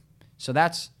 Mm-hmm. So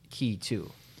that's key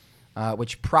too,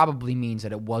 which probably means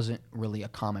that it wasn't really a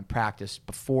common practice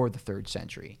before the 3rd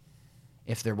century,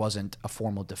 if there wasn't a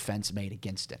formal defense made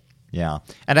against it. Yeah,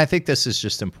 and I think this is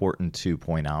just important to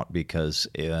point out because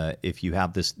if you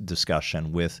have this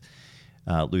discussion with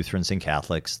Lutherans and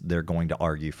Catholics, they're going to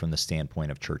argue from the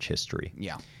standpoint of church history.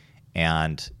 Yeah.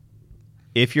 And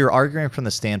if you're arguing from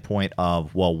the standpoint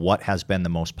of, well, what has been the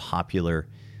most popular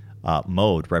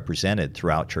mode represented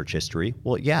throughout church history?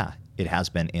 Well, yeah, it has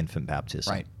been infant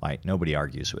baptism. Right? Nobody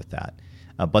argues with that.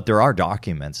 But there are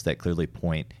documents that clearly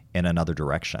point in another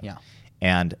direction. Yeah.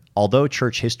 And although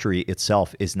church history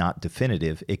itself is not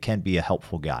definitive, it can be a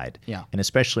helpful guide. Yeah. And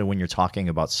especially when you're talking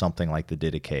about something like the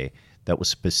Didache that was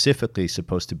specifically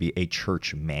supposed to be a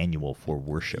church manual for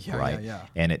worship, right? Yeah.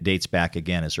 And it dates back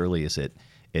again as early as it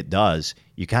does.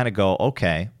 You kind of go,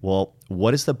 okay, well,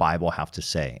 what does the Bible have to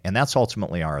say? And that's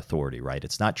ultimately our authority, right?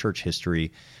 It's not church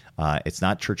history. It's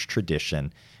not church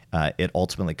tradition. It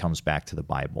ultimately comes back to the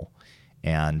Bible.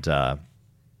 And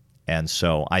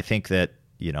so I think that,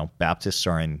 Baptists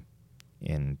are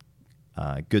in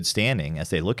good standing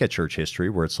as they look at church history,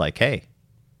 where it's like, hey,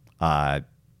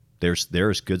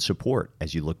 there's good support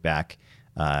as you look back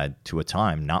to a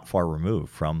time not far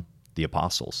removed from the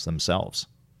apostles themselves.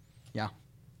 Yeah,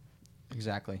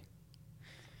 exactly.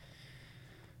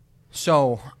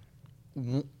 So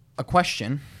a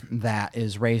question that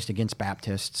is raised against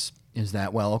Baptists is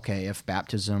that, well, okay, if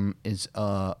baptism is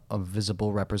a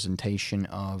visible representation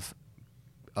of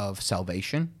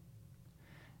salvation,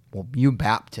 well, you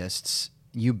Baptists,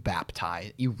 you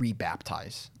rebaptize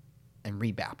and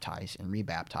rebaptize and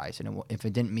rebaptize, and if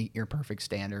it didn't meet your perfect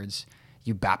standards,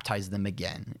 you baptize them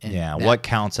again. And what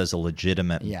counts as a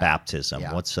legitimate baptism?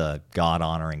 Yeah. What's a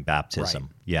God-honoring baptism?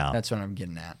 Right. Yeah, That's what I'm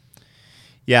getting at.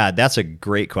 Yeah, that's a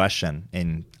great question,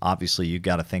 and obviously you've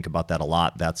got to think about that a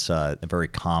lot. That's a very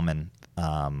common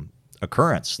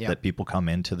occurrence that people come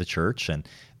into the church and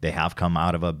they have come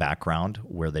out of a background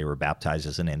where they were baptized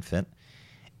as an infant,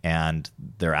 and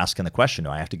they're asking the question, do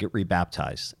I have to get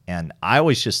rebaptized? And I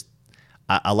always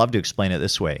I love to explain it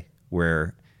this way,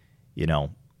 where,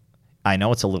 I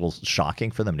know it's a little shocking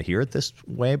for them to hear it this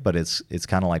way, but it's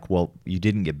kind of like, well, you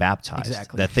didn't get baptized.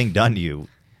 Exactly. That thing done to you.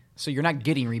 So you're not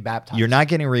getting rebaptized. You're not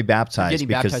getting rebaptized. You're getting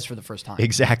baptized for the first time.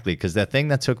 Exactly, because that thing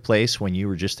that took place when you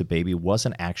were just a baby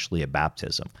wasn't actually a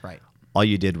baptism. Right. All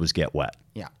you did was get wet.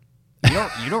 Yeah.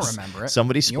 You don't remember it.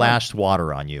 Somebody splashed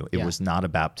water on you. It was not a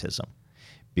baptism.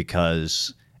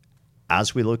 Because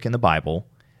as we look in the Bible,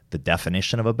 the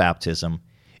definition of a baptism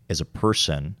is a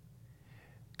person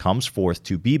comes forth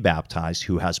to be baptized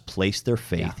who has placed their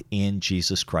faith in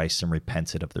Jesus Christ and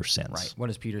repented of their sins. Right. What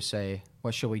does Peter say?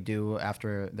 What shall we do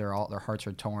after their hearts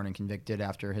are torn and convicted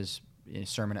after his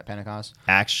sermon at Pentecost?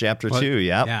 Acts chapter 2,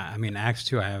 Yeah, I mean, Acts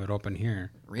 2, I have it open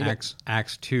here. Read it.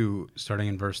 Acts 2, starting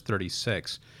in verse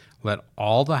 36. Let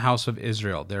all the house of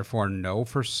Israel therefore know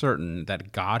for certain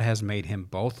that God has made him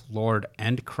both Lord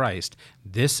and Christ,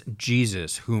 this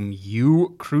Jesus whom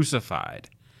you crucified.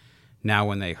 Now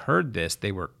when they heard this,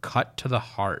 they were cut to the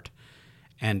heart,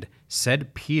 and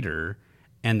said Peter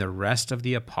and the rest of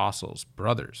the apostles,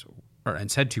 brothers,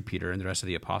 said to Peter and the rest of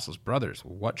the apostles, brothers,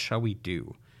 what shall we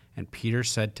do? And Peter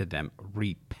said to them,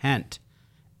 repent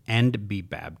and be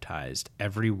baptized,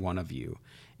 every one of you,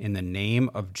 in the name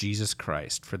of Jesus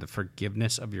Christ for the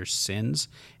forgiveness of your sins,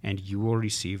 and you will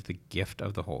receive the gift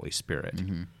of the Holy Spirit.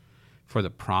 Mm-hmm. For the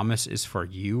promise is for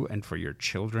you and for your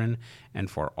children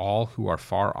and for all who are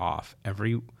far off,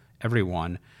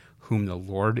 everyone whom the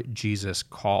Lord Jesus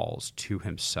calls to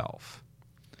himself.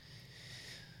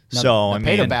 Now, the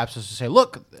Credobaptists will say,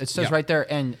 look, it says right there,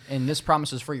 and this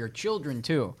promise is for your children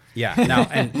too. Yeah. Now,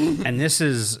 and this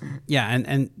is,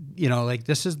 and like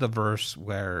this is the verse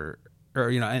where,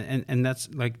 and that's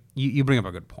like, you bring up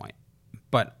a good point,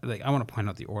 but like, I want to point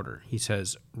out the order. He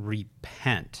says,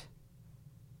 repent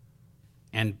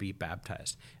and be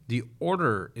baptized. The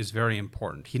order is very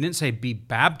important. He didn't say be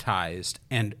baptized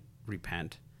and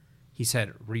repent. He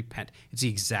said repent. It's the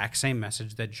exact same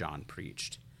message that John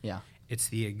preached. Yeah. It's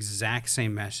the exact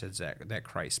same message that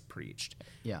Christ preached.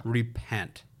 Yeah.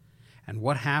 Repent. And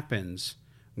what happens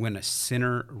when a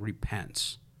sinner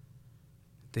repents?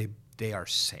 They are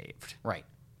saved. Right.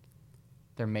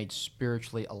 They're made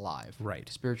spiritually alive. Right.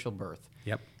 Spiritual birth.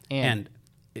 Yep.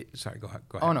 Sorry, go ahead.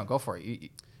 Oh, no, go for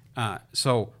it.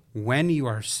 So when you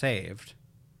are saved,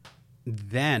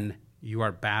 then you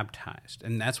are baptized.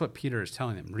 And that's what Peter is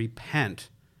telling them. Repent.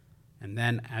 And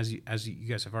then, as you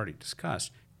guys have already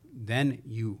discussed, then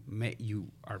you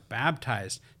are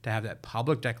baptized to have that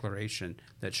public declaration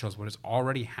that shows what has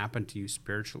already happened to you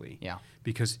spiritually. Yeah.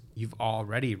 Because you've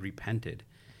already repented.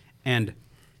 And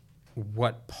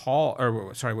what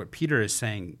Peter is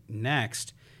saying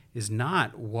next is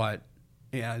not what,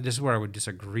 this is where I would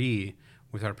disagree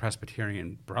with our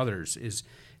Presbyterian brothers, is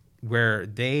where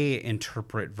they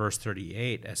interpret verse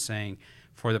 38 as saying,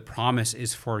 For the promise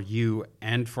is for you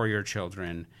and for your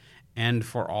children and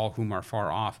for all whom are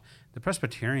far off. The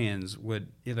Presbyterians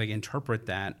would interpret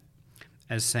that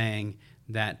as saying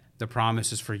that the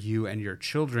promise is for you and your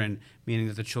children, meaning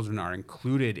that the children are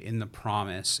included in the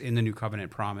promise, in the new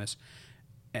covenant promise.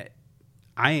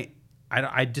 I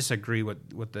disagree with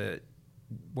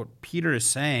what Peter is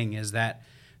saying is that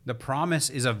the promise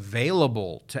is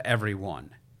available to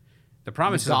everyone. The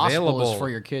promise is available for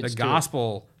your kids. The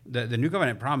gospel, the new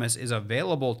covenant promise is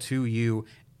available to you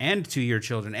and to your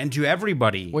children and to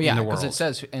everybody in the world. Because it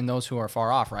says, and those who are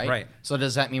far off, right? Right. So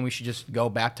does that mean we should just go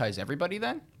baptize everybody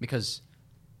then? Because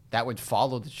that would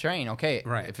follow the train. Okay,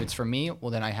 right. If it's for me,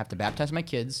 well, then I have to baptize my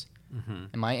kids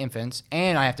and my infants,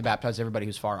 and I have to baptize everybody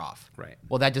who's far off. Right.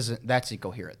 Well, that's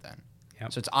incoherent then.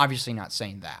 Yep. So it's obviously not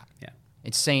saying that. Yeah.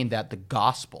 It's saying that the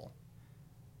gospel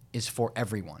is for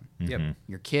everyone. Yep.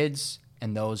 Your kids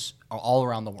and those are all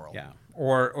around the world. Yeah.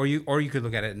 Or you could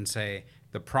look at it and say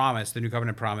the promise, the new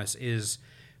covenant promise is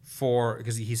for,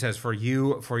 because he says for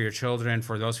you, for your children,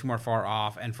 for those whom are far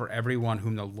off, and for everyone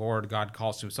whom the Lord God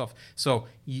calls to himself. So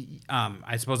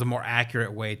I suppose a more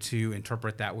accurate way to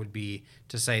interpret that would be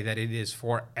to say that it is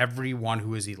for everyone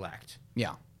who is elect.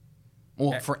 Yeah.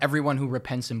 Well, for everyone who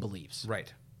repents and believes.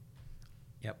 Right.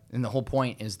 Yep. And the whole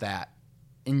point is that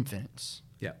infants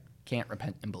Yep. can't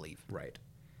repent and believe. Right.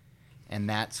 And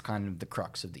that's kind of the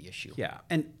crux of the issue. Yeah.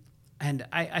 And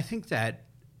I think that,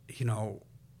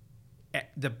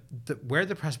 the where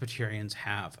the Presbyterians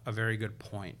have a very good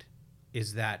point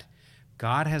is that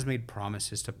God has made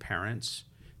promises to parents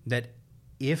that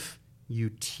if you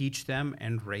teach them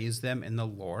and raise them in the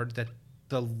Lord, that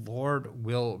the Lord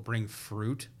will bring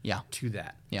fruit to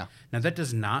that. Yeah. Now, that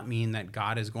does not mean that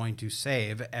God is going to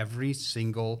save every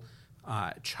single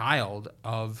child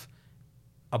of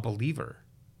a believer,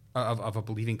 of a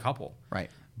believing couple. Right.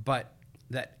 But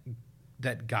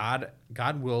that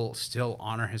God will still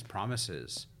honor his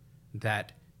promises,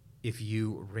 that if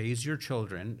you raise your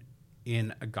children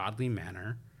in a godly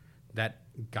manner, that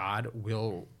God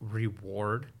will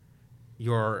reward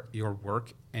your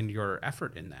work and your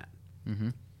effort in that. Mm-hmm.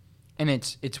 And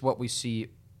it's what we see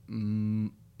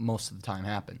most of the time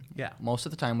happen. Yeah. Most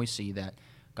of the time we see that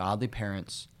godly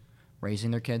parents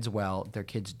raising their kids well, their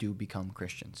kids do become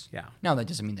Christians. Yeah. Now, that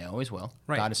doesn't mean they always will.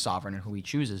 Right. God is sovereign in who he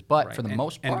chooses. But Right. for the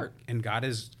most part. And God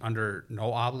is under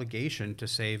no obligation to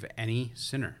save any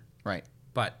sinner. Right.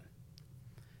 But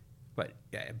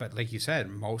like you said,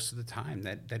 most of the time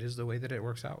that is the way that it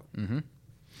works out. Mm-hmm.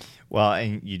 Well,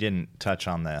 and you didn't touch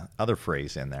on the other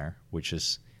phrase in there, which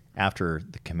is after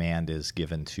the command is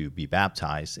given to be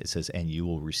baptized, it says, and you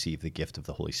will receive the gift of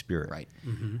the Holy Spirit. Right.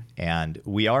 Mm-hmm. And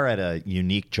we are at a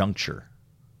unique juncture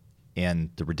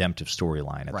in the redemptive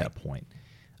storyline at that point.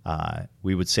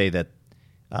 We would say that,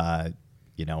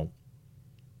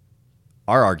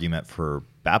 our argument for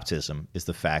baptism is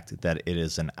the fact that it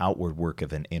is an outward work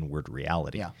of an inward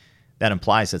reality. Yeah. That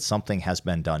implies that something has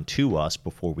been done to us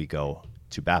before we go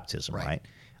to baptism, right?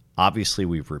 Obviously,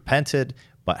 we've repented,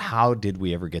 but how did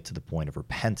we ever get to the point of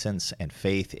repentance and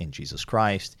faith in Jesus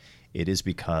Christ? It is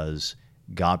because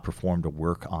God performed a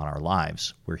work on our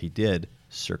lives where he did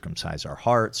circumcise our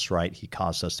hearts, right? He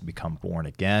caused us to become born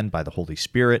again by the Holy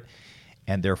Spirit,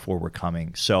 and therefore we're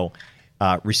coming. So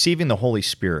receiving the Holy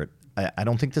Spirit, I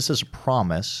don't think this is a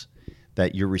promise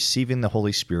that you're receiving the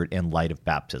Holy Spirit in light of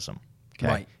baptism, okay?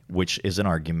 Right. Which is an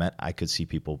argument I could see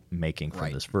people making from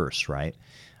Right. this verse, right?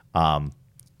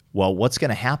 Well, what's going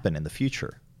to happen in the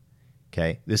future?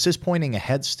 Okay, this is pointing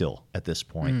ahead still at this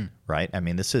point, right? I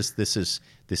mean, this is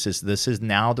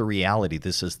now the reality.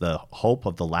 This is the hope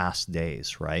of the last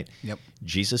days, right? Yep.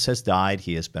 Jesus has died.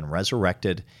 He has been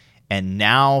resurrected. And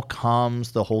now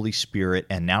comes the Holy Spirit.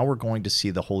 And now we're going to see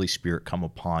the Holy Spirit come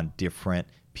upon different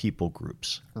people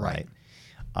groups, right?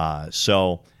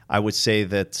 So I would say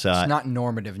that... it's not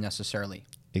normative necessarily.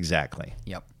 Exactly.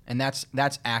 Yep. And that's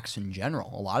Acts in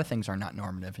general. A lot of things are not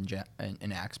normative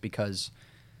in Acts because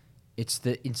it's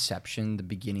the inception, the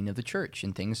beginning of the church,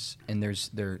 and things. And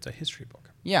it's a history book.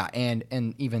 Yeah, and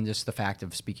even just the fact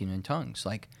of speaking in tongues.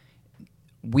 Like,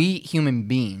 we human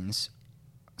beings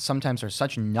sometimes are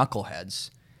such knuckleheads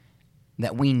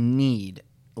that we need,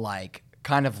 like,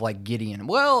 kind of like Gideon.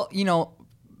 Well,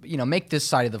 make this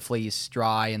side of the fleece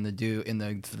dry and the dew and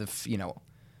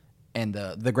and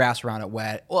the grass around it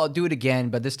wet. Well, do it again,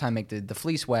 but this time make the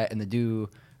fleece wet and the dew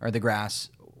or the grass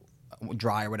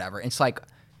dry or whatever. It's like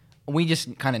we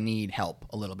just kind of need help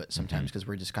a little bit sometimes because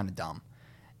we're just kind of dumb.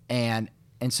 And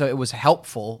so it was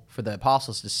helpful for the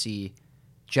apostles to see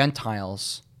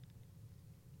Gentiles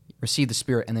receive the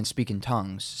Spirit and then speak in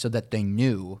tongues so that they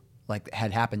knew, like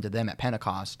had happened to them at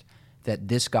Pentecost, that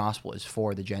this gospel is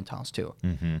for the Gentiles too.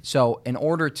 So in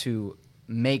order to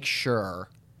make sure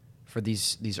for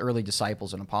these early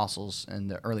disciples and apostles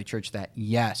and the early church that,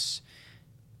 yes,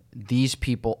 these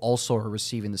people also are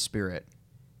receiving the Spirit,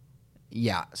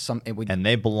 and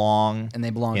they belong in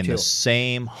too. The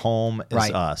same home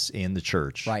as us in the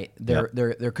church. Right.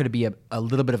 There could be a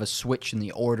little bit of a switch in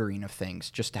the ordering of things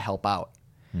just to help out.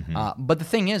 But the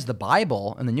thing is, the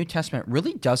Bible and the New Testament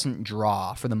really doesn't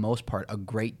draw, for the most part, a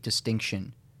great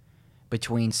distinction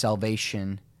between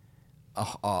salvation,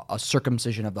 a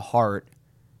circumcision of the heart,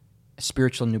 a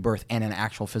spiritual new birth, and an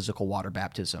actual physical water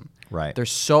baptism. Right. They're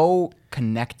so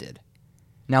connected.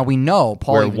 Now, we know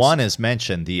Paul... Where one is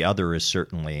mentioned, the other is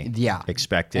certainly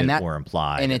expected or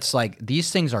implied. And it's like these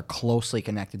things are closely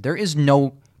connected. There is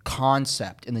no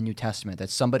concept in the New Testament that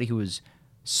somebody who is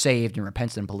saved and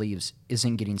repents and believes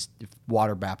isn't getting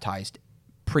water baptized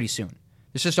pretty soon.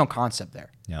 There's just no concept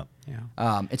there. Yeah.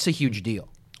 It's a huge deal.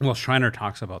 Well, Schreiner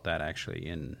talks about that actually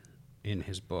in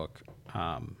his book,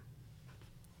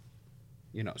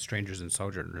 Strangers and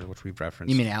Sojourners, which we've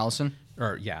referenced. You mean Allison?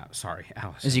 Allison.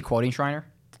 Is he quoting Schreiner?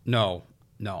 No,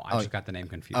 I just got the name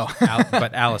confused.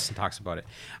 But Allison talks about it.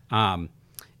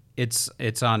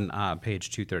 It's on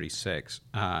page 236.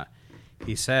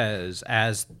 He says,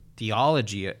 as the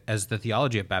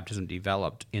theology of baptism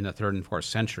developed in the 3rd and 4th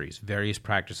centuries, various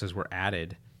practices were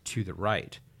added to the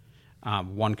rite.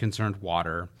 One concerned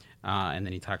water, and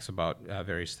then he talks about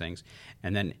various things,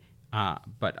 and then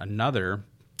but another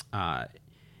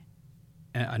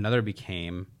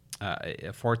became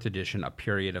a 4th edition, a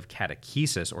period of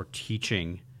catechesis or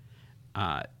teaching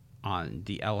on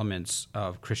the elements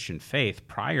of Christian faith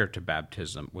prior to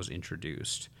baptism was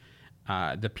introduced.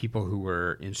 The people who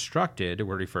were instructed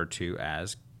were referred to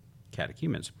as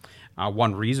catechumens.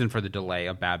 One reason for the delay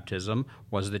of baptism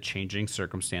was the changing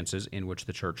circumstances in which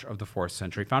the church of the 4th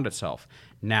century found itself.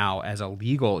 Now, as a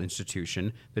legal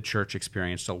institution, the church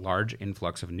experienced a large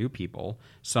influx of new people,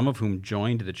 some of whom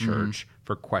joined the church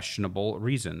for questionable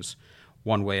reasons.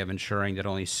 One way of ensuring that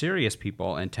only serious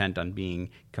people intent on being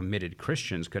committed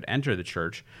Christians could enter the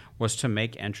church was to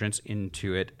make entrance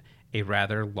into it a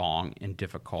rather long and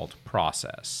difficult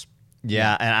process.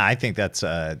 Yeah, and I think that's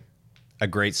a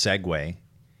great segue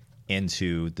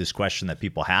into this question that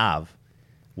people have,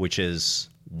 which is,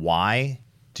 why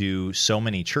do so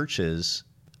many churches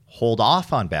hold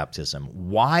off on baptism?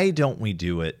 Why don't we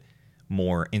do it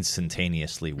more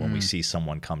instantaneously when we see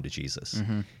someone come to Jesus?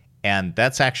 And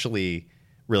that's actually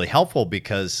really helpful,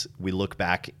 because we look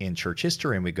back in church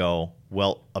history and we go,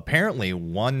 well, apparently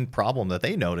one problem that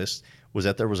they noticed was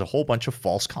that there was a whole bunch of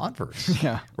false converts.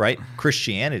 Right?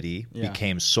 Christianity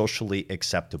became socially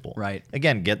acceptable. Right.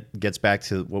 Again, gets back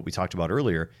to what we talked about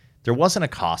earlier. There wasn't a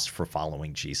cost for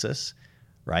following Jesus,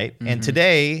 right? And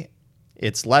today,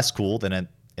 it's less cool than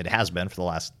it has been for the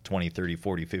last 20, 30,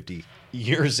 40, 50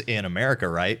 years in America,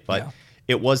 right? But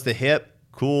it was the hip,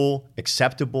 cool,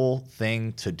 acceptable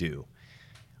thing to do.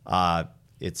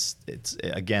 It's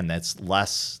again, that's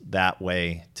less that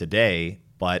way today,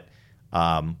 but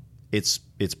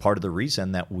it's part of the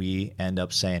reason that we end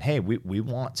up saying, hey, we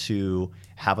want to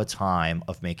have a time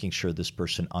of making sure this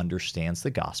person understands the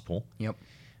gospel. Yep.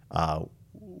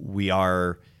 We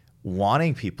are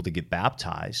wanting people to get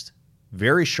baptized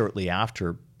very shortly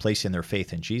after placing their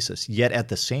faith in Jesus. Yet at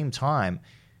the same time,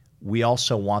 we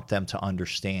also want them to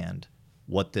understand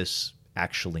what this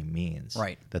actually means.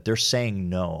 Right. That they're saying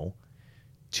no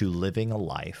to living a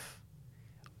life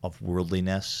of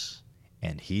worldliness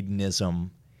and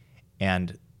hedonism,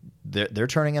 and they're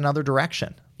turning another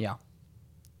direction. Yeah.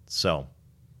 So,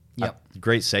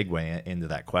 great segue into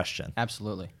that question.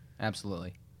 Absolutely.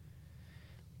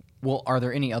 Well, are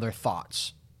there any other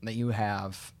thoughts that you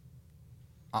have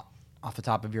off the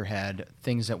top of your head,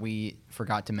 things that we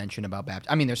forgot to mention about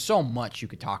baptism? I mean, there's so much you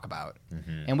could talk about,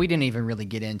 and we didn't even really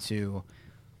get into,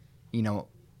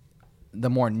 the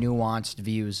more nuanced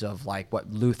views of like what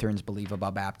Lutherans believe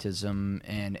about baptism,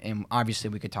 and obviously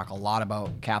we could talk a lot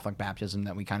about Catholic baptism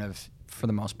that we kind of, for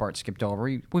the most part, skipped over.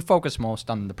 We focus most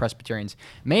on the Presbyterians,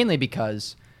 mainly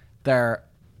because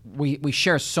we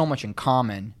share so much in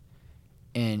common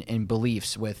in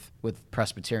beliefs with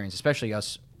Presbyterians, especially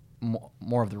us,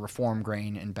 more of the Reform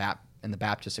grain in the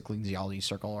Baptist ecclesiology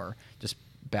circle, or just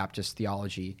Baptist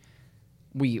theology.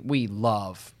 We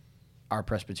love our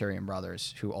Presbyterian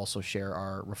brothers who also share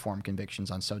our Reformed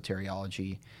convictions on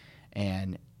soteriology,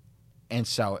 and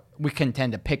so we can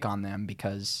tend to pick on them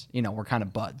because we're kind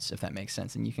of buds, if that makes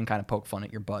sense, and you can kind of poke fun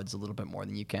at your buds a little bit more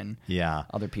than you can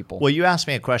other people. Well, you asked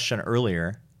me a question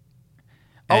earlier.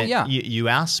 Oh yeah, you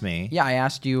asked me. Yeah, I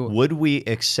asked you. Would we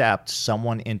accept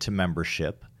someone into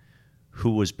membership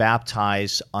who was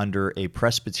baptized under a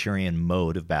Presbyterian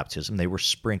mode of baptism. They were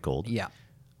sprinkled. Yeah.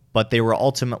 But they were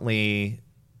ultimately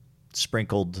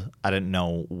sprinkled. I didn't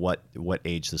know what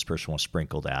age this person was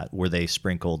sprinkled at. Were they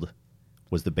sprinkled?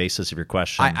 Was the basis of your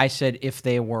question? I said if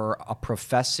they were a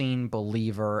professing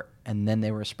believer and then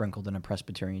they were sprinkled in a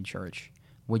Presbyterian church,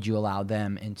 would you allow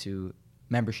them into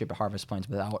membership at Harvest Plains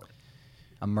without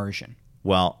immersion?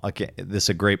 Well, okay, this is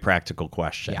a great practical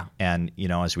question. Yeah. And,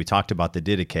 as we talked about the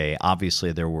Didache,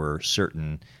 obviously there were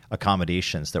certain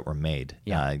accommodations that were made,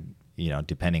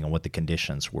 depending on what the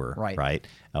conditions were, right?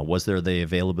 Was there the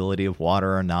availability of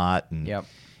water or not? And, Yep.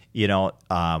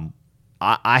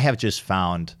 I have just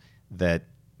found that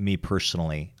me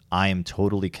personally, I am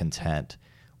totally content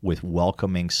with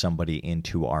welcoming somebody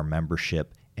into our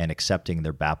membership and accepting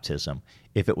their baptism.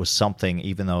 If it was something,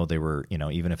 even though they were,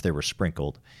 even if they were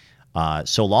sprinkled,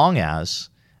 so long as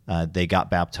they got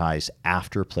baptized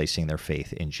after placing their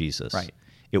faith in Jesus. Right.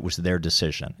 It was their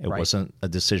decision. It Right. wasn't a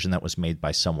decision that was made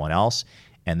by someone else,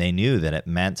 and they knew that it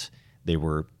meant they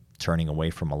were turning away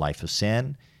from a life of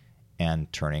sin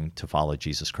and turning to follow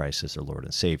Jesus Christ as their Lord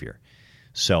and Savior.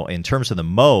 So in terms of the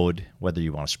mode, whether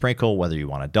you want to sprinkle, whether you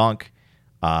want to dunk,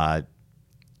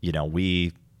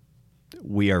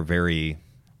 we are very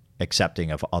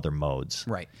accepting of other modes.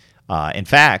 Right. In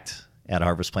fact, at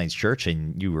Harvest Plains Church,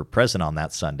 and you were present on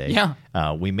that Sunday,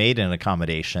 we made an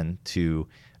accommodation to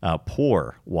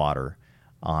pour water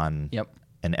on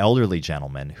an elderly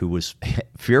gentleman who was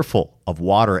fearful of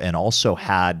water and also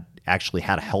actually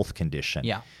had a health condition.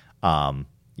 Yeah.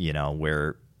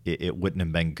 Where it wouldn't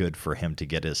have been good for him to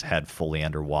get his head fully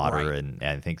underwater, Right. and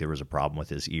I think there was a problem with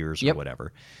his ears or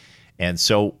whatever. And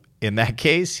so in that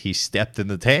case, he stepped in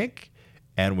the tank,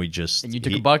 and we just... And you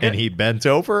took a bucket? And he bent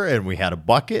over, and we had a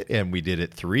bucket, and we did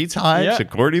it 3 times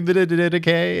according to the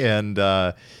Didache. And,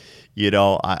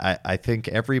 I think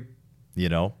every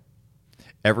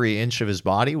inch of his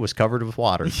body was covered with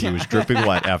water. He was dripping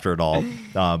wet after it all.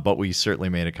 But we certainly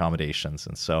made accommodations.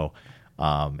 And so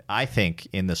I think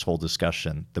in this whole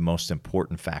discussion, the most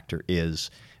important factor is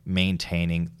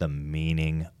maintaining the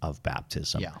meaning of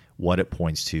baptism, what it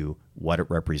points to, what it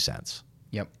represents.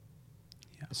 Yep.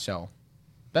 Yeah. So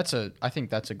I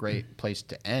think that's a great place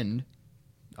to end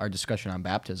our discussion on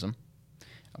baptism.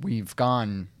 We've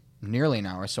gone nearly an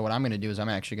hour, so what I'm going to do is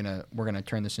we're going to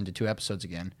turn this into 2 episodes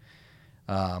again,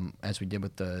 as we did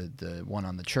with the one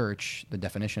on the church, the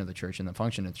definition of the church and the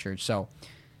function of the church. So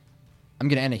I'm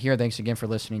going to end it here. Thanks again for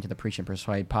listening to the Preach and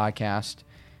Persuade podcast.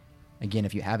 Again,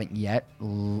 if you haven't yet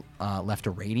left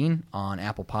a rating on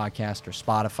Apple Podcasts or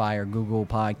Spotify or Google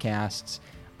Podcasts,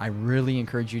 I really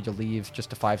encourage you to leave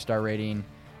just a 5-star rating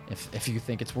if you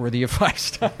think it's worthy of 5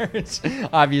 stars.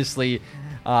 Obviously,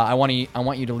 I want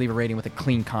you to leave a rating with a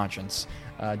clean conscience.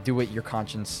 Do what your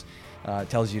conscience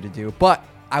tells you to do. But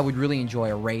I would really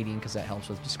enjoy a rating because that helps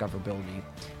with discoverability.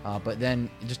 But then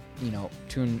just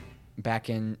tune back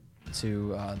in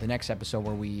to the next episode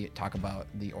where we talk about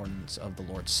the ordinance of the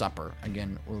Lord's Supper.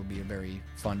 Again, it will be a very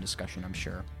fun discussion, I'm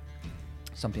sure.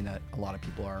 Something that a lot of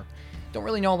people don't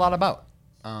really know a lot about.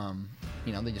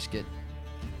 They just get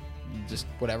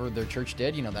whatever their church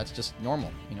did, that's just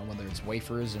normal. Whether it's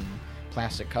wafers and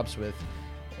plastic cups with,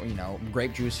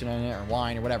 grape juice in it or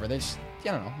wine or whatever. That's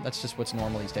just what's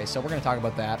normal these days. So we're going to talk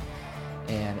about that,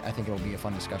 and I think it will be a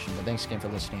fun discussion. But thanks again for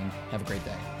listening. Have a great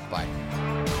day.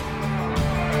 Bye.